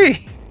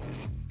 3.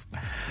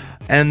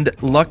 And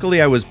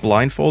luckily I was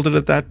blindfolded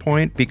at that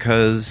point,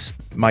 because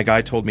my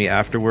guy told me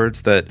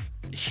afterwards that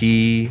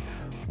he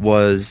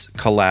was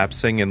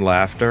collapsing in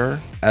laughter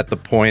at the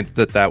point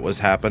that that was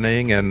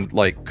happening, and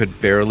like could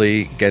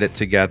barely get it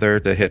together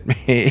to hit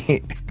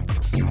me.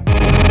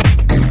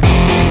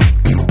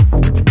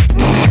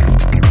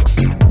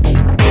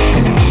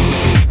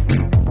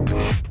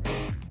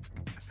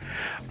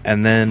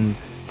 And then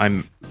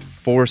I'm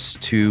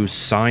forced to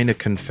sign a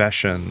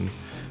confession,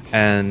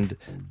 and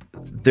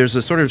there's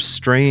a sort of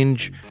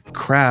strange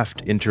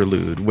craft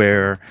interlude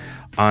where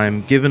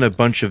I'm given a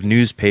bunch of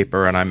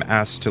newspaper and I'm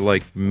asked to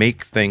like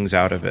make things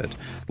out of it,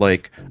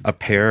 like a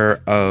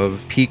pair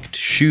of peaked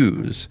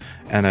shoes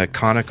and a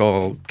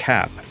conical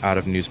cap out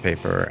of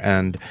newspaper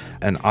and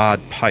an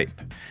odd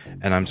pipe.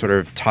 And I'm sort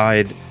of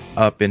tied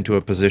up into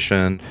a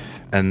position,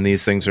 and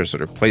these things are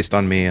sort of placed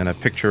on me, and a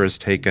picture is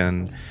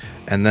taken.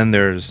 And then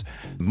there's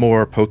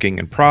more poking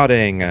and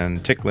prodding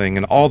and tickling,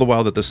 and all the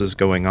while that this is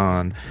going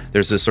on,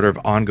 there's this sort of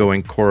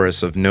ongoing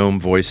chorus of gnome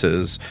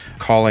voices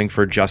calling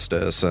for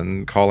justice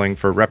and calling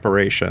for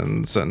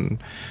reparations.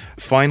 And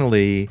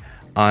finally,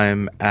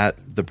 I'm at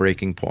the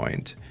breaking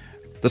point.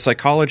 The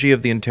psychology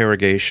of the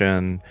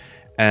interrogation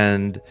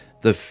and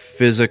the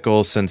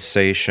physical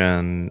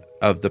sensation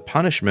of the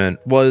punishment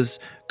was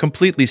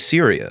completely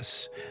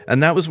serious.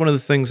 And that was one of the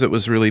things that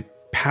was really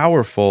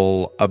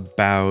powerful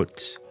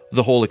about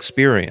the whole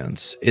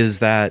experience, is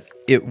that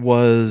it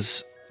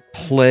was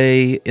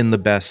play in the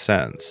best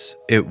sense.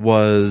 It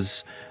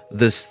was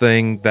this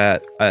thing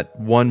that at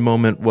one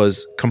moment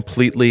was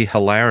completely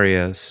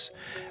hilarious,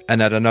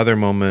 and at another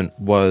moment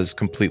was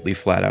completely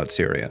flat out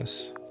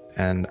serious.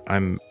 And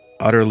I'm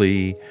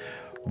utterly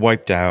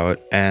wiped out,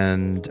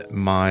 and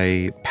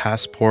my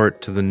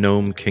passport to the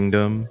Gnome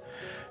Kingdom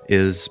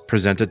is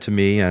presented to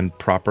me and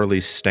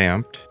properly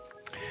stamped.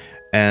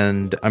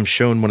 And I'm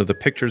shown one of the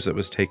pictures that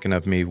was taken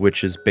of me,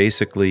 which is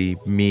basically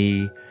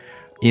me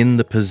in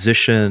the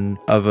position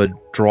of a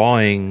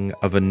drawing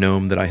of a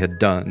gnome that I had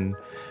done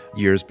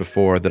years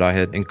before, that I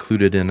had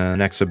included in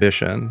an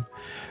exhibition.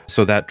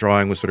 So that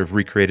drawing was sort of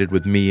recreated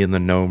with me in the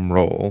gnome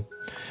role.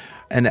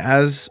 And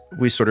as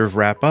we sort of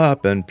wrap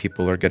up and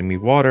people are getting me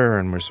water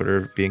and we're sort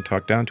of being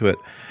talked down to it,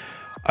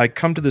 I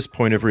come to this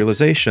point of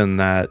realization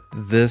that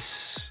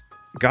this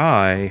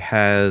guy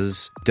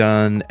has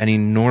done an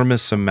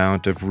enormous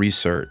amount of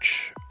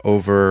research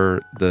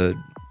over the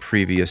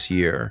previous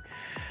year.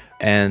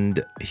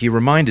 And he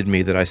reminded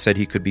me that I said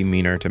he could be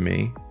meaner to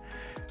me.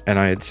 And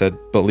I had said,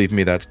 believe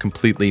me, that's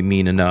completely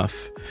mean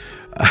enough.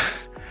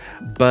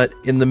 But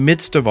in the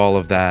midst of all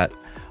of that,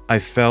 I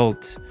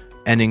felt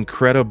an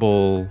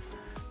incredible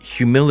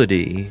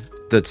humility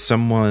that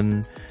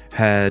someone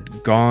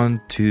had gone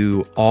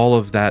to all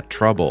of that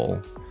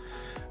trouble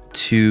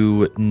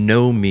to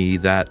know me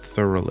that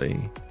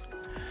thoroughly,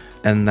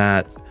 and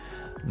that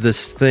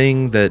this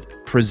thing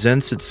that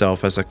presents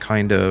itself as a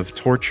kind of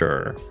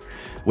torture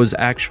was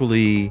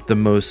actually the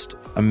most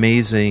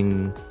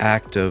amazing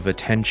act of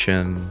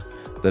attention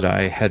that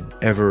I had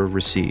ever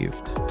received.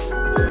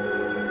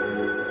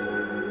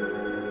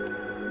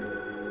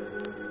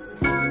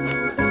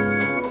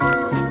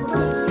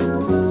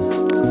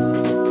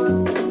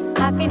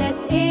 Happiness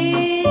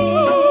is,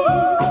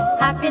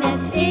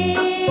 happiness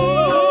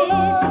is,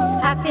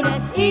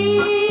 happiness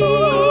is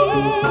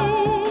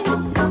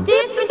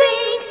different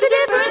things to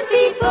different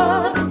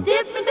people,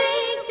 different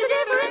things to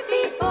different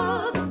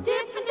people,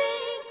 different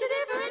things to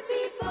different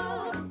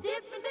people,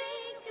 different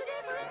things to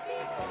different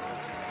people.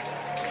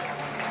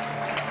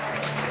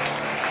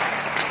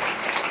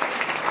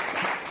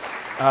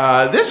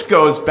 This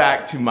goes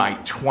back to my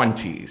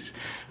 20s.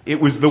 It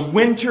was the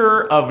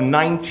winter of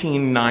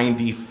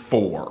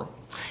 1994.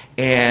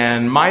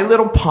 And my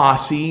little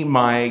posse,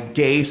 my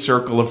gay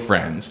circle of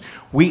friends,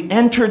 we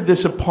entered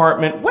this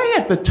apartment way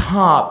at the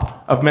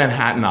top of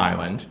Manhattan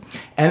Island.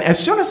 And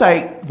as soon as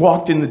I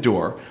walked in the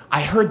door,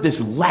 I heard this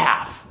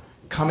laugh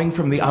coming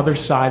from the other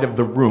side of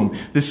the room.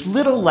 This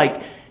little,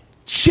 like,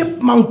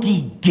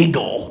 chipmunky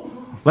giggle,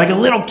 like a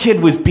little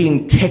kid was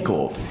being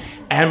tickled.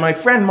 And my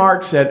friend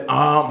Mark said,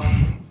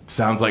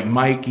 sounds like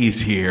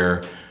Mikey's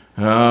here.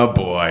 Oh,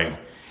 boy.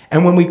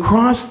 And when we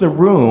crossed the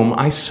room,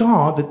 I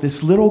saw that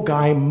this little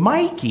guy,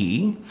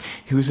 Mikey,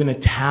 he was an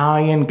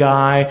Italian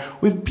guy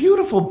with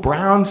beautiful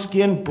brown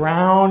skin,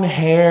 brown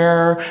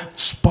hair,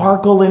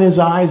 sparkle in his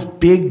eyes,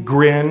 big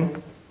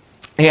grin.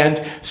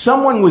 And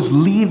someone was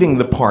leaving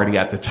the party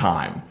at the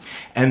time.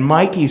 And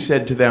Mikey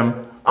said to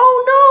them,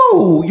 "Oh,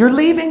 no, you're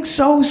leaving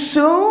so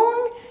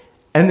soon?"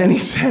 And then he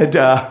said,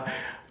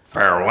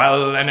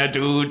 "Farewell and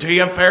adieu to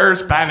you fair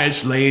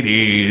Spanish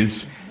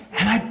ladies."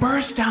 And I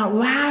burst out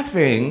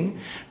laughing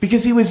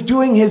because he was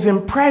doing his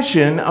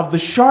impression of the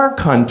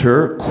shark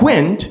hunter,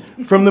 Quint,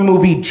 from the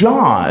movie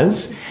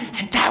Jaws,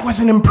 and that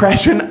was an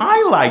impression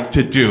I like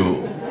to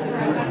do.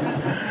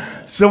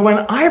 So when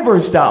I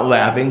burst out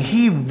laughing,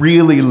 he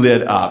really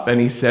lit up, and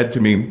he said to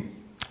me,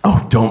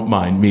 "Oh, don't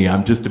mind me,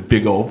 I'm just a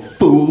big old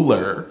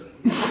fooler."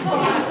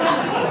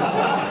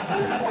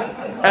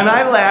 And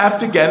I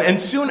laughed again, and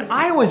soon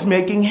I was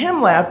making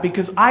him laugh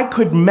because I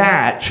could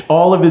match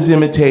all of his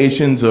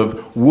imitations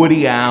of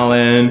Woody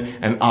Allen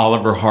and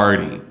Oliver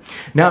Hardy.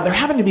 Now, there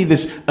happened to be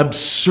this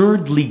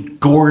absurdly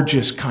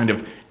gorgeous kind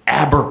of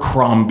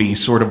Abercrombie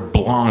sort of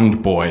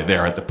blonde boy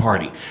there at the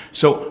party.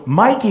 So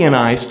Mikey and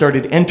I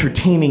started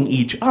entertaining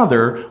each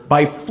other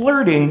by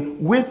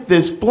flirting with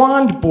this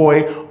blonde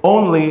boy,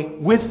 only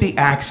with the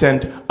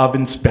accent of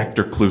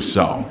Inspector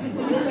Clouseau.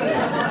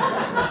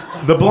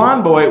 The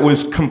blonde boy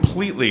was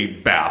completely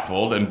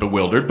baffled and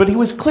bewildered, but he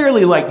was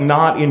clearly, like,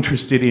 not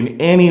interested in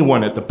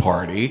anyone at the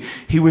party.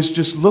 He was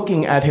just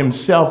looking at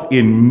himself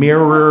in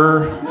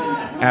mirror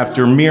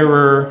after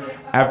mirror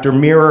after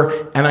mirror.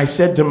 And I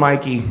said to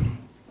Mikey,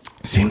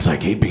 "Seems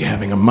like he'd be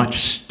having a much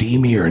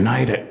steamier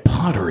night at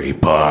Pottery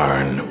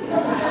Barn."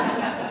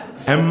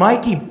 And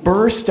Mikey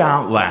burst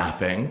out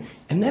laughing,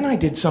 and then I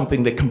did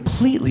something that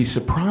completely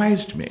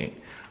surprised me.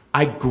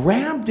 I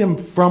grabbed him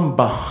from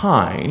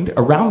behind,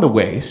 around the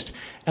waist,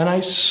 and I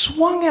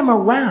swung him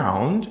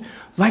around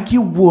like you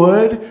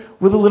would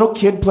with a little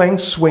kid playing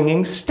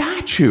swinging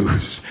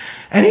statues.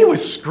 And he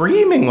was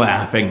screaming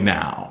laughing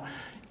now.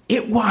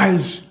 It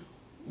was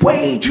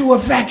way too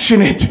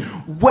affectionate,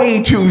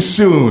 way too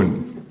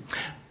soon.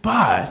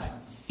 But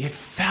it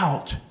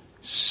felt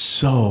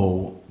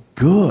so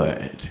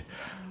good.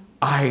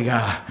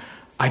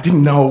 I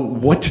didn't know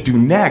what to do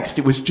next.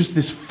 It was just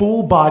this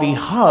full-body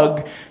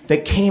hug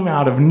that came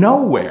out of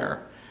nowhere.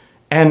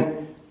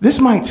 And this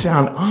might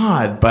sound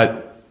odd,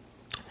 but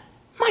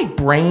my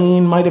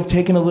brain might have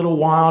taken a little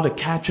while to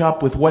catch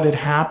up with what had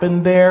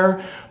happened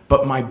there,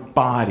 but my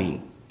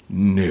body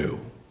knew.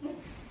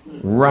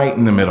 Right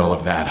in the middle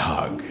of that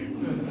hug,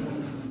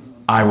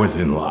 I was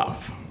in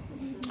love.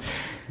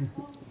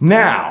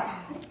 Now,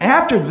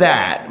 after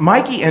that,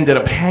 Mikey ended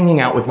up hanging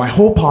out with my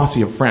whole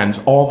posse of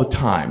friends all the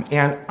time,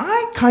 and I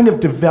kind of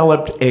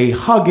developed a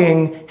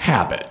hugging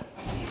habit.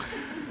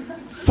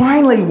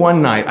 Finally,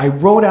 one night, I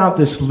wrote out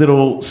this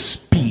little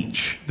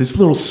speech, this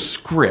little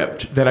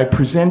script that I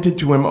presented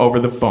to him over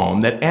the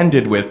phone that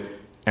ended with,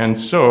 "And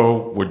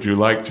so, would you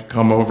like to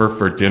come over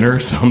for dinner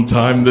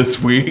sometime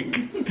this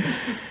week?"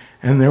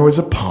 And there was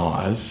a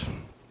pause,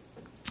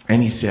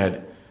 and he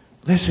said,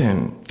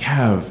 "Listen,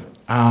 Kev,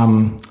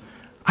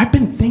 I've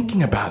been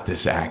thinking about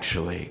this,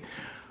 actually.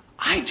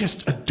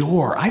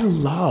 I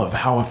love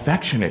how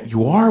affectionate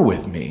you are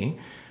with me,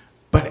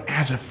 but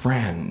as a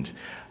friend,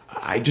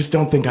 I just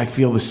don't think I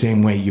feel the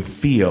same way you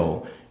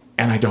feel,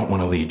 and I don't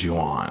want to lead you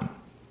on."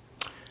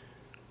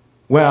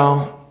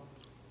 Well,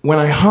 when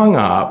I hung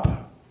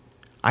up,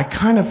 I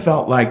kind of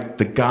felt like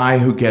the guy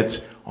who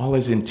gets all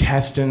his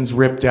intestines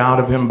ripped out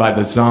of him by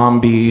the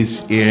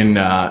zombies in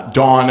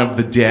Dawn of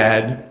the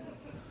Dead.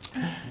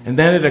 And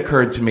then it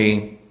occurred to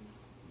me,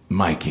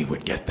 Mikey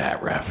would get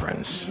that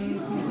reference.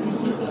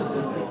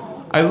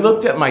 I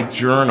looked at my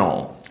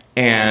journal,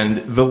 and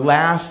the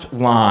last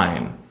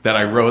line that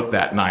I wrote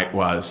that night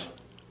was,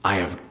 I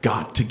have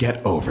got to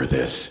get over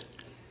this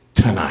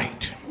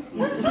tonight.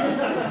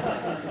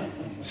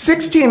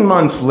 16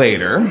 months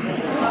later,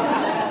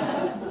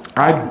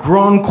 I'd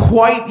grown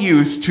quite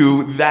used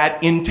to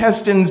that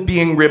intestines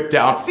being ripped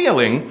out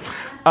feeling.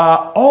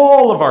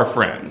 All of our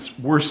friends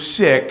were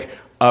sick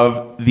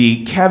of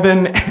the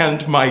Kevin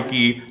and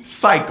Mikey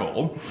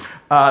cycle.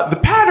 The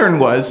pattern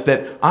was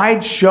that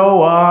I'd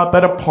show up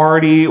at a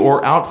party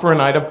or out for a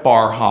night of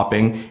bar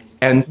hopping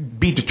and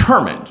be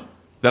determined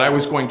that I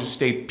was going to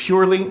stay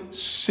purely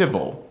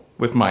civil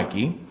with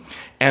Mikey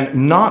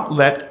and not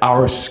let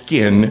our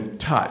skin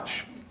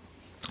touch.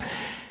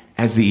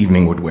 As the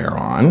evening would wear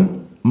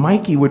on,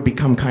 Mikey would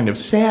become kind of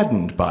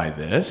saddened by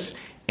this,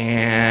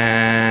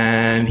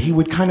 and he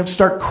would kind of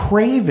start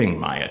craving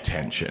my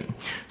attention.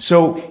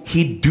 So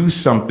he'd do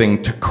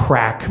something to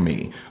crack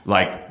me,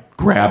 like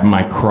grab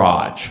my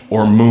crotch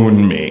or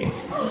moon me.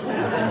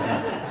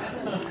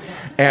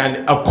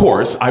 And of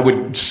course, I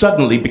would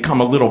suddenly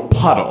become a little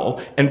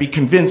puddle and be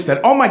convinced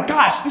that, oh my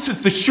gosh, this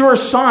is the sure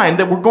sign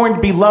that we're going to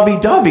be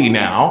lovey-dovey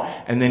now.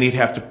 And then he'd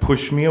have to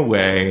push me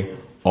away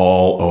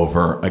all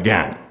over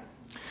again.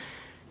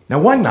 Now,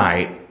 one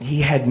night,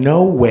 he had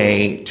no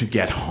way to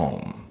get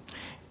home,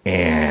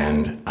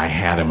 and I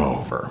had him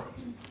over.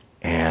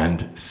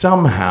 And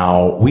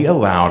somehow, we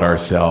allowed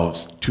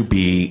ourselves to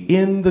be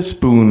in the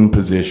spoon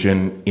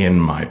position in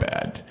my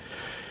bed.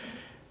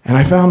 And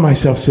I found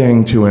myself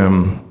saying to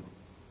him,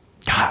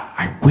 God,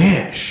 I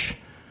wish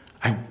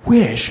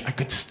I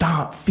could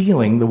stop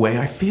feeling the way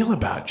I feel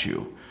about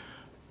you.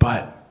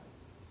 But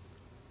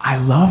I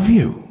love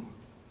you.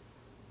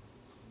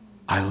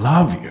 I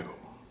love you.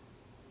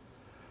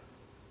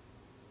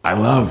 I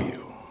love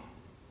you.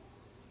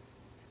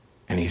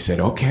 And he said,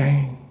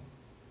 okay,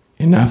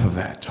 enough of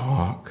that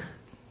talk.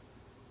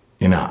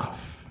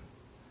 Enough.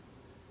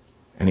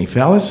 And he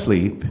fell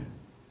asleep.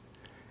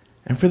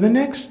 And for the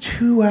next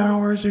 2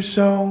 hours or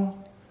so,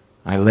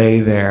 I lay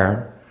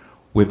there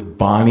with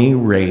Bonnie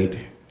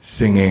Raitt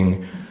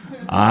singing,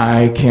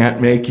 I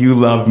can't make you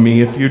love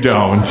me if you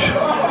don't,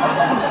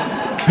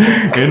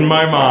 in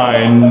my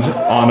mind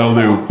on a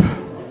loop.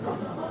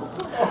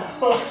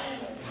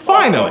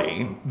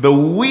 Finally, the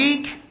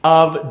week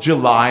of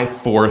July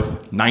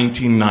 4th,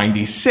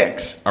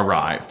 1996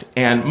 arrived,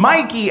 and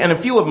Mikey and a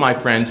few of my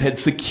friends had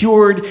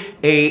secured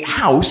a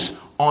house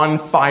on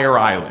Fire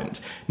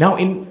Island. Now,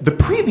 in the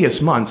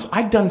previous months,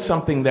 I'd done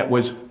something that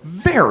was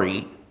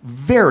very,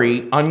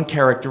 very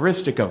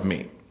uncharacteristic of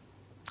me.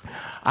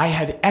 I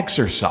had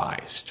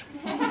exercised.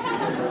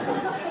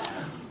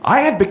 I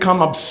had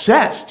become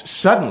obsessed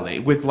suddenly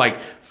with like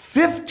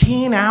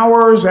 15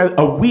 hours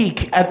a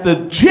week at the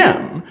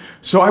gym.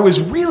 So I was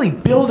really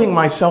building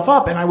myself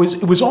up, and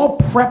it was all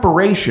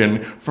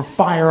preparation for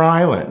Fire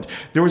Island.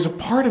 There was a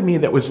part of me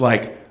that was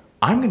like,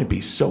 I'm going to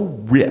be so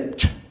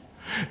ripped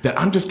that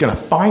I'm just going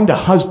to find a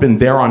husband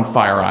there on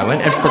Fire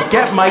Island and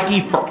forget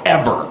Mikey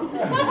forever.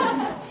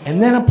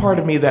 And then a part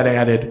of me that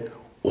added,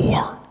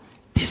 or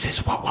this is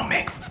what will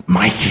make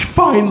Mikey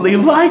finally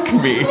like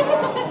me.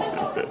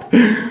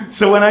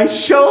 So when I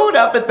showed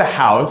up at the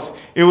house,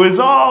 it was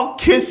all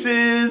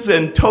kisses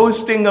and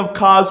toasting of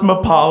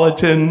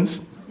cosmopolitans.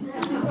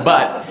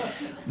 But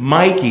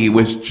Mikey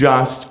was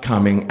just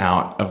coming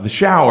out of the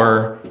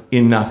shower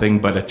in nothing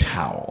but a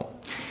towel.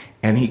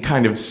 And he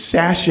kind of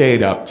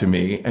sashayed up to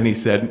me and he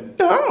said,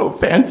 oh,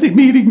 fancy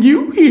meeting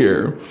you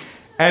here.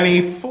 And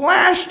he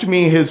flashed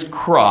me his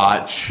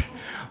crotch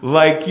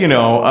like,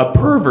 a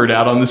pervert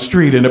out on the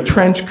street in a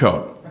trench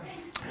coat.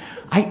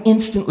 I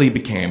instantly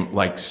became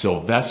like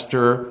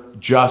Sylvester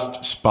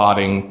just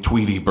spotting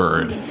Tweety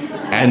Bird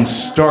and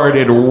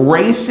started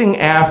racing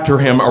after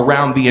him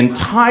around the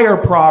entire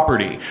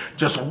property,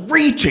 just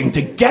reaching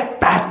to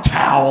get that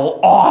towel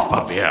off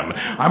of him.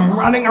 I'm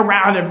running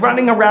around,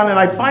 and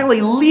I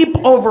finally leap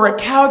over a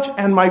couch,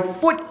 and my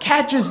foot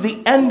catches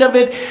the end of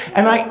it,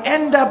 and I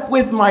end up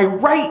with my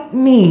right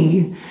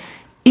knee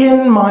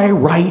in my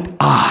right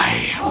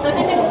eye.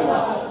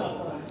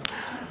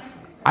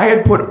 I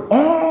had put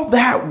all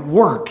that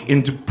work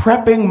into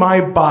prepping my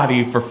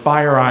body for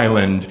Fire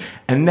Island,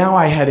 and now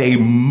I had a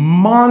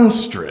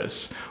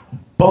monstrous,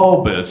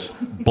 bulbous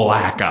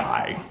black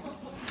eye.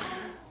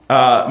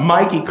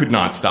 Mikey could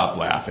not stop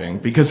laughing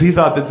because he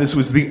thought that this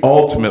was the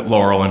ultimate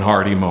Laurel and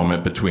Hardy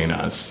moment between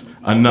us.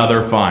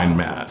 Another fine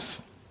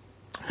mess.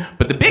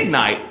 But the big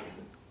night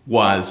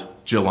was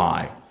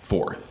July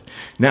 4th.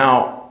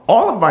 Now,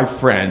 all of my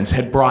friends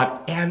had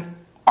brought an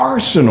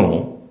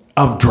arsenal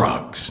of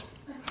drugs.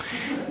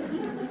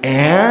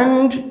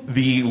 And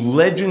the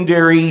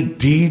legendary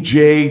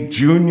DJ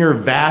Junior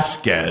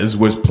Vasquez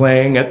was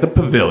playing at the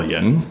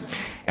Pavilion.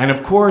 And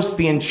of course,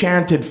 the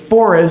Enchanted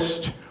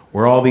Forest,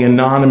 where all the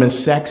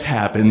anonymous sex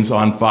happens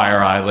on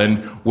Fire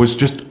Island, was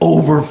just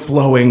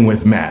overflowing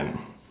with men.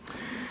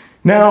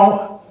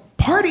 Now,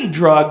 party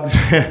drugs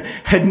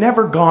had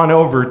never gone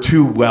over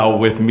too well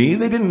with me.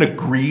 They didn't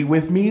agree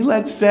with me,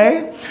 let's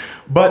say.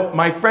 But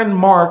my friend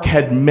Mark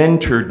had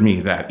mentored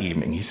me that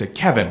evening. He said,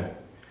 Kevin,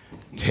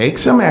 take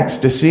some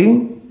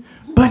ecstasy,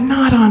 but but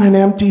not on an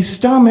empty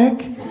stomach.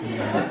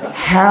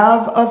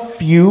 Have a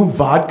few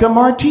vodka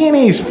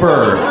martinis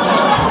first.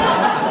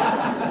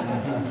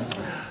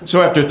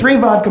 So after 3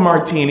 vodka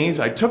martinis,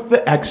 I took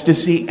the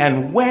ecstasy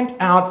and went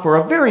out for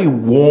a very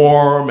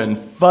warm and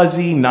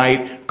fuzzy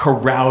night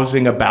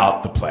carousing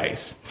about the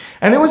place.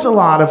 And it was a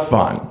lot of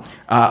fun.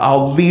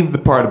 I'll leave the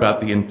part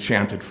about the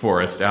enchanted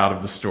forest out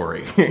of the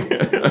story.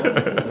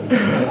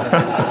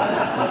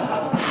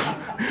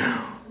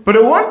 But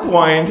at one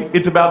point,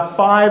 it's about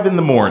 5 in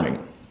the morning,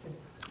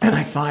 and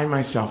I find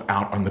myself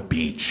out on the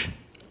beach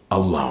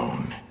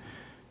alone.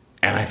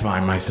 And I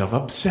find myself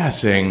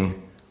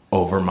obsessing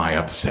over my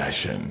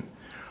obsession.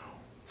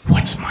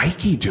 What's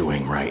Mikey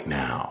doing right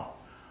now?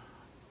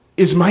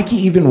 Is Mikey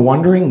even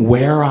wondering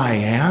where I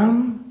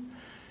am?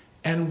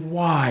 And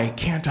why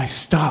can't I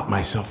stop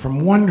myself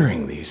from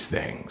wondering these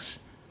things?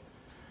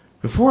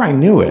 Before I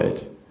knew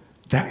it,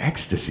 that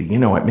ecstasy,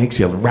 it makes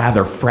you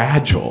rather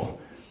fragile.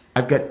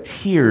 I've got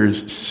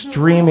tears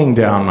streaming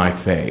down my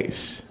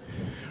face.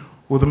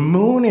 Well, the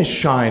moon is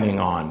shining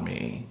on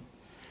me.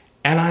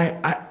 And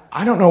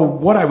I don't know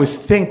what I was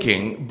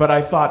thinking, but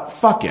I thought,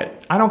 fuck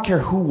it. I don't care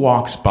who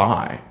walks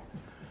by.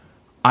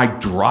 I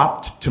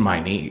dropped to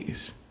my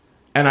knees.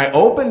 And I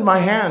opened my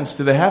hands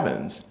to the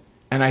heavens.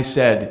 And I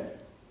said,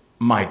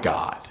 my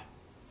God,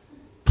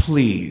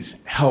 please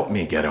help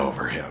me get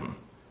over him.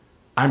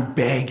 I'm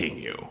begging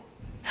you,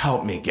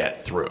 help me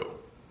get through.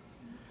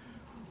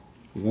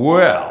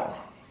 Well,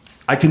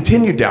 I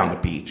continued down the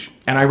beach,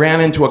 and I ran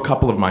into a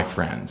couple of my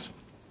friends.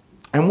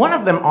 And one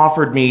of them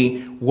offered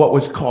me what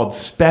was called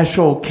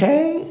Special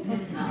K.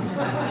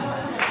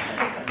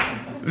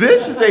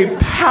 This is a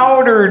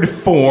powdered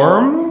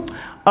form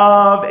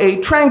of a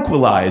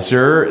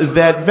tranquilizer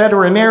that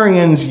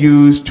veterinarians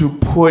use to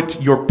put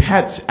your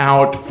pets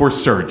out for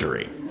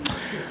surgery.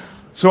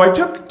 So I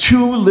took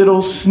 2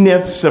 little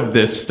sniffs of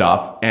this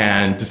stuff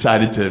and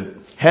decided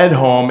to head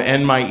home,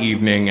 end my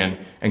evening,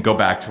 and go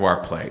back to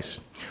our place.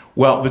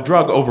 Well, the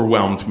drug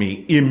overwhelmed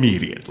me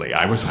immediately.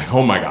 I was like,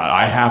 oh my God,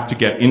 I have to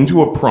get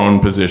into a prone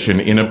position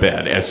in a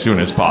bed as soon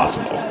as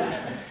possible.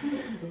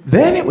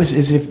 Then it was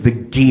as if the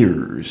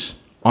gears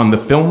on the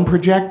film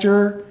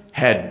projector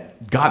had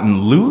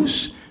gotten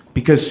loose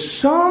because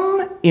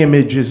some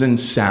images and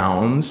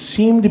sounds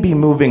seemed to be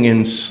moving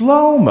in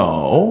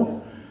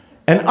slow-mo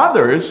and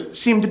others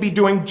seemed to be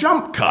doing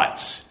jump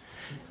cuts.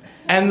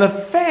 And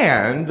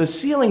the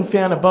ceiling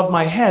fan above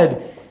my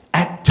head,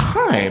 at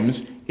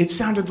times, it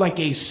sounded like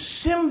a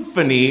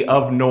symphony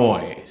of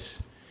noise.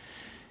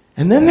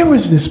 And then there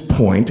was this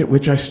point at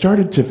which I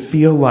started to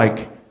feel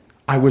like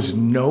I was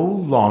no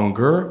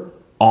longer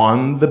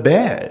on the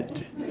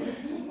bed.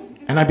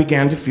 And I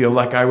began to feel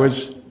like I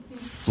was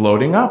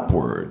floating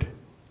upward,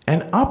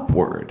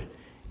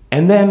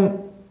 and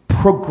then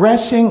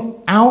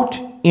progressing out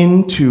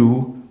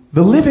into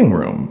the living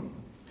room.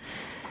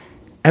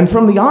 And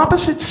from the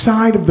opposite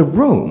side of the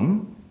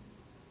room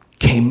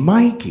came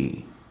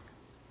Mikey.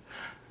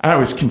 And I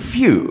was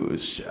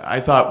confused. I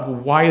thought, well,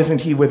 why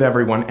isn't he with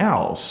everyone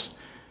else?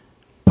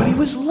 But he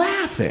was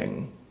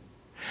laughing.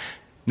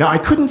 Now, I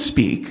couldn't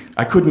speak.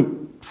 I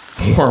couldn't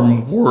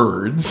form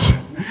words.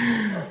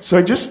 So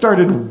I just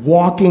started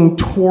walking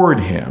toward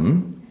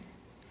him.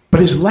 But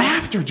his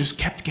laughter just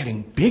kept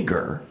getting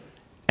bigger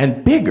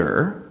and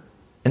bigger.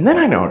 And then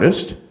I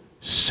noticed,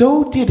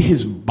 so did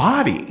his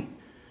body.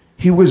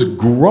 He was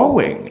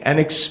growing and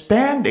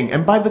expanding,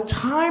 and by the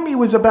time he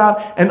was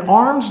about an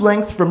arm's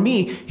length from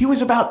me, he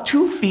was about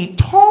 2 feet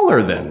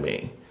taller than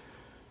me.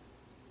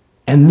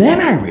 And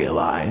then I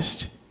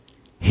realized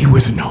he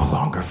was no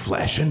longer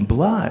flesh and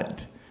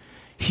blood.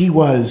 He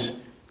was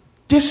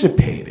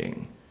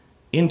dissipating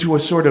into a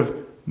sort of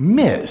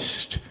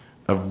mist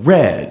of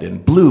red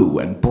and blue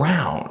and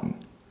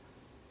brown.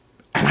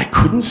 And I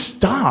couldn't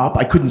stop.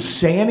 I couldn't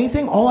say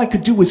anything. All I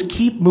could do was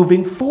keep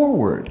moving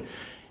forward.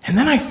 And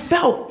then I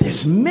felt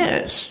this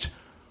mist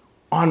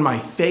on my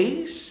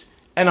face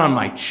and on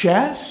my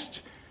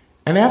chest.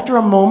 And after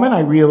a moment, I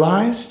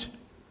realized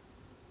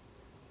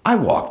I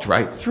walked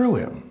right through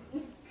him.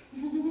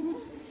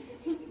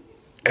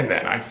 And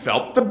then I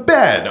felt the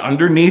bed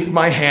underneath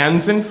my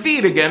hands and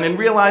feet again and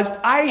realized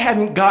I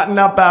hadn't gotten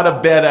up out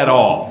of bed at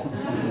all.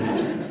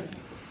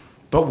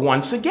 But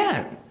once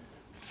again,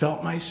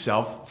 felt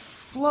myself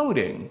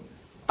floating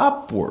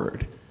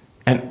upward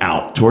and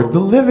out toward the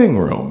living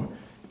room.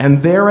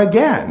 And there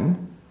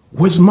again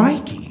was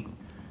Mikey.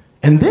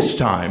 And this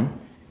time,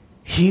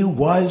 he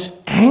was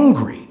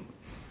angry.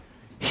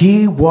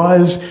 He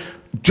was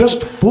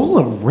just full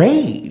of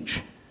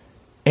rage.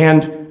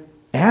 And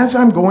as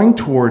I'm going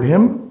toward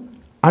him,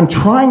 I'm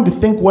trying to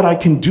think what I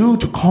can do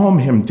to calm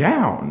him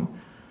down.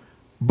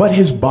 But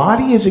his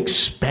body is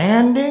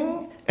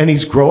expanding, and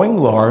he's growing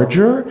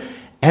larger.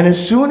 And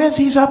as soon as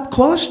he's up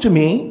close to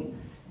me,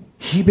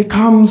 he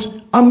becomes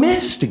a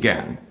mist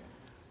again.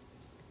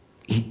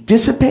 He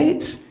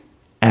dissipates,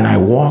 and I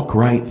walk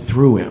right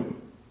through him.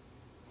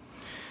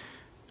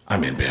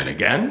 I'm in bed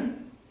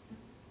again,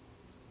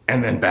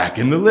 and then back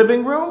in the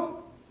living room,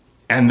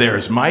 and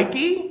there's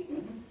Mikey,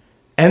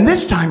 and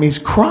this time he's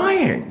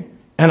crying,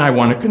 and I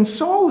want to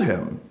console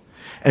him.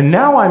 And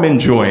now I'm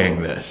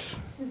enjoying this.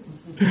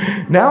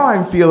 Now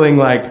I'm feeling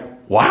like,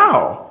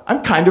 wow,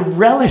 I'm kind of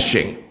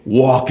relishing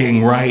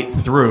walking right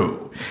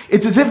through.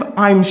 It's as if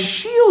I'm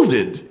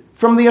shielded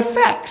from the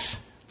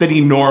effects that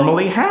he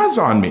normally has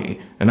on me,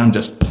 and I'm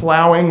just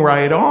plowing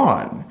right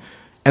on.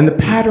 And the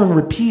pattern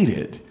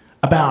repeated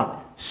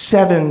about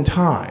 7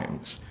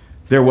 times.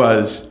 There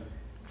was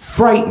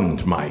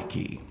frightened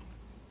Mikey,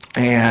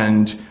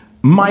 and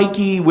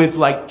Mikey with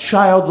like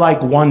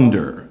childlike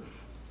wonder,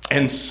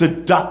 and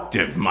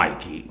seductive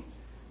Mikey.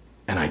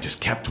 And I just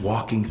kept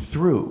walking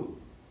through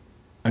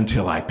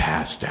until I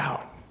passed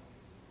out.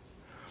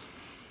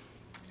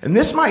 And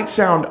this might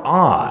sound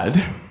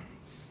odd,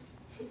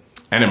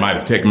 and it might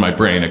have taken my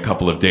brain a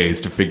couple of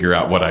days to figure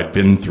out what I'd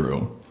been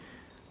through.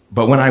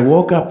 But when I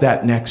woke up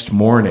that next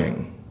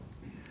morning,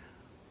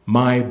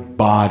 my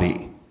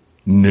body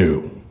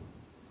knew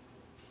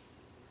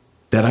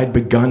that I'd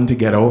begun to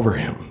get over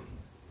him,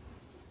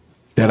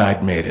 that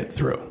I'd made it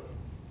through.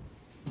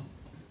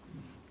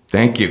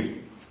 Thank you.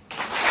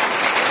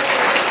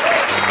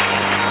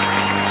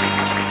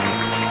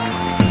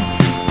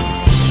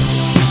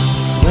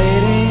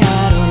 Waiting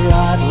at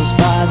arrivals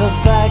by the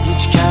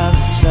baggage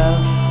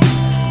carousel.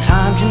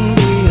 Time can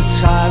be a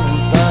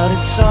tyrant, but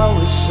it's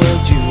always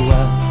served you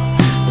well.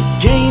 The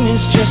game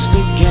is just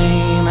a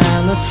game,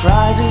 and the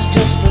prize is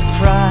just a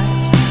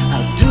prize.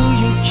 How do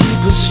you keep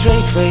a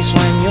straight face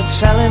when you're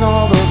telling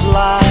all those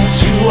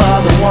lies? You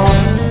are the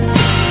one.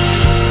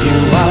 You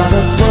are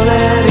the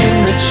bullet in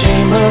the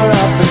chamber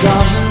of the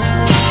gun.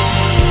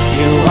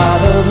 You are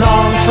the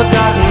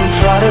long-forgotten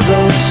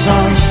prodigal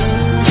son.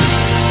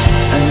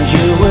 And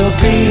you will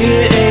be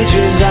here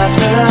ages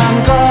after I'm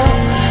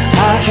gone.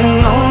 I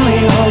can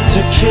only hope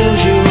to kill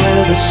you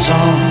with a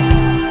song.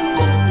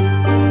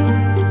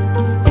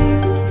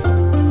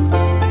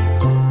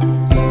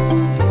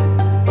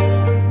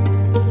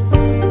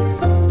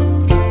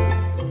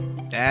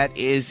 That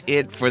is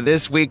it for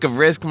this week of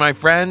Risk, my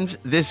friends.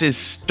 This is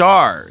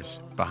stars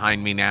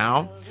behind me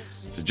now.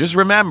 So just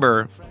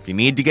remember, if you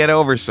need to get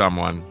over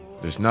someone,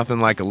 there's nothing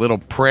like a little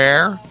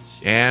prayer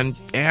and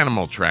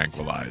animal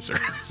tranquilizer.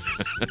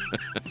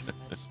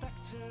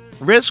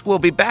 Risk will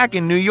be back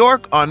in New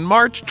York on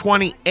March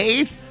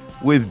 28th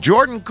with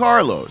Jordan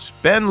Carlos,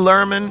 Ben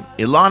Lerman,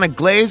 Ilana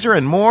Glazer,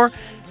 and more.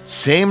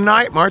 Same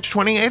night, March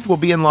 28th, we'll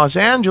be in Los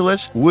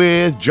Angeles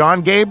with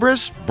John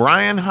Gabris,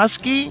 Brian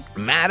Husky,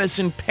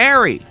 Madison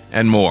Perry,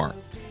 and more.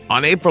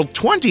 On April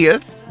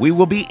 20th, we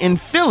will be in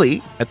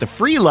Philly at the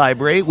Free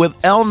Library with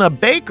Elna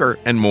Baker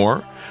and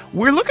more.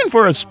 We're looking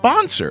for a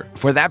sponsor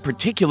for that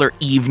particular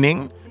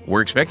evening.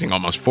 We're expecting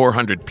almost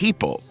 400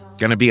 people.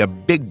 Going to be a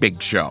big,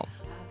 big show.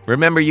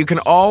 Remember, you can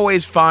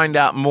always find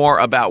out more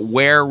about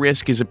where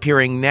Risk is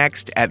appearing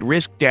next at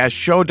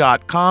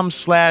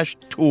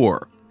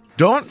risk-show.com/tour.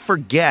 Don't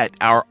forget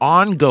our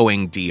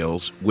ongoing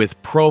deals with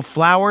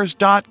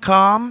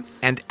proflowers.com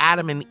and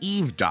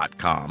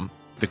adamandeve.com.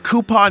 The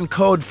coupon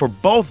code for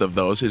both of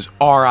those is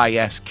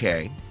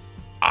RISK.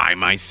 I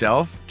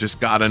myself just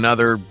got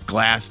another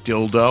glass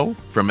dildo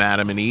from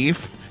Adam and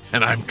Eve,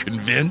 and I'm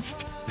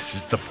convinced this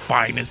is the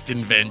finest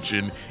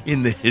invention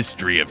in the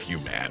history of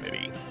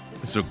humanity.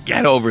 So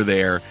get over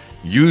there,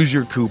 use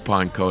your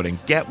coupon code, and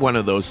get one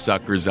of those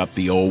suckers up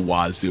the old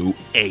wazoo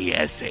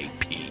ASAP.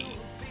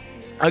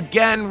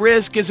 Again,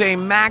 Risk is a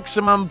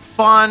Maximum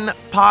Fun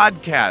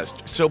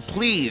podcast, so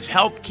please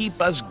help keep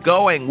us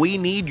going. We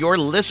need your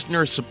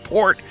listener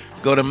support.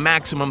 Go to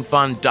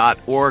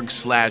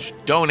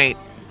MaximumFun.org/donate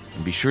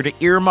and be sure to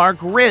earmark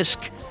Risk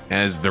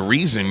as the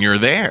reason you're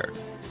there,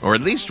 or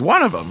at least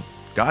one of them.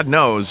 God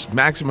knows,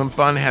 Maximum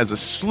Fun has a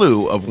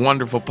slew of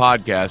wonderful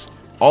podcasts,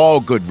 all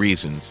good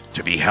reasons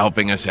to be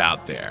helping us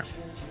out there.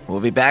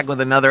 We'll be back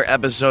with another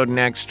episode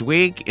next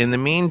week. In the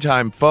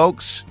meantime,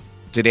 folks,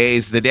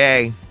 today's the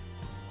day.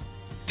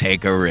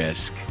 Take a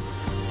risk.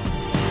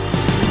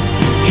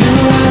 You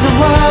are the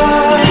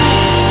one.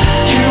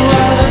 You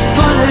are the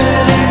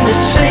bullet in the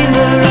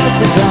chamber of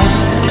the gun.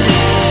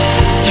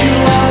 You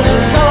are the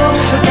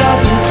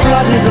long-forgotten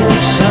prodigal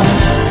son.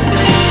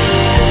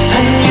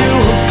 And you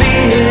will be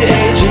here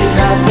ages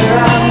after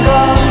I'm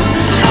gone.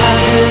 I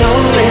can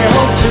only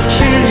hope to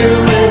kill you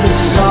with a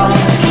song.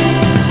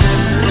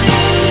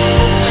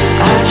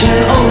 I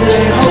can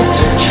only hope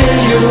to kill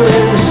you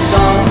with a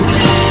song.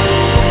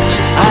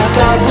 I've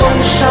got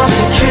one shot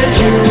to kill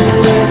you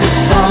with a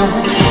song.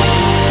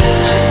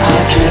 I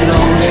can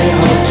only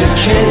hope to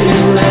kill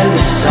you with a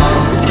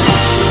song.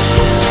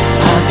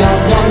 I've got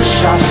one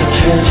shot to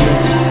kill you.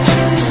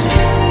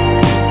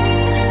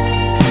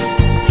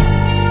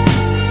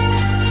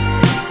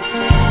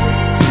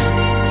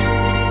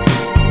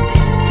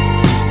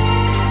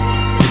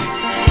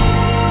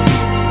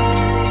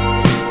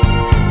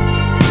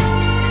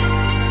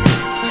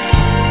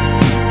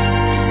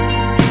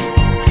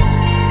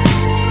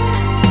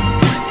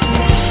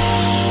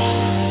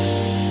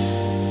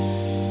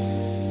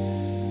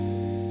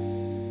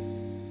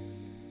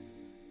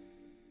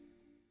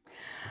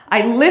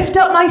 I lift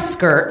up my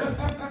skirt,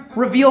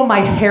 reveal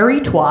my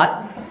hairy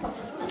twat,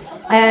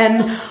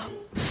 and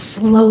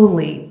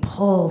slowly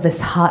pull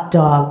this hot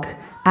dog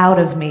out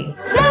of me.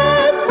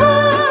 That's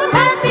what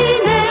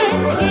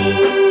happiness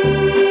is.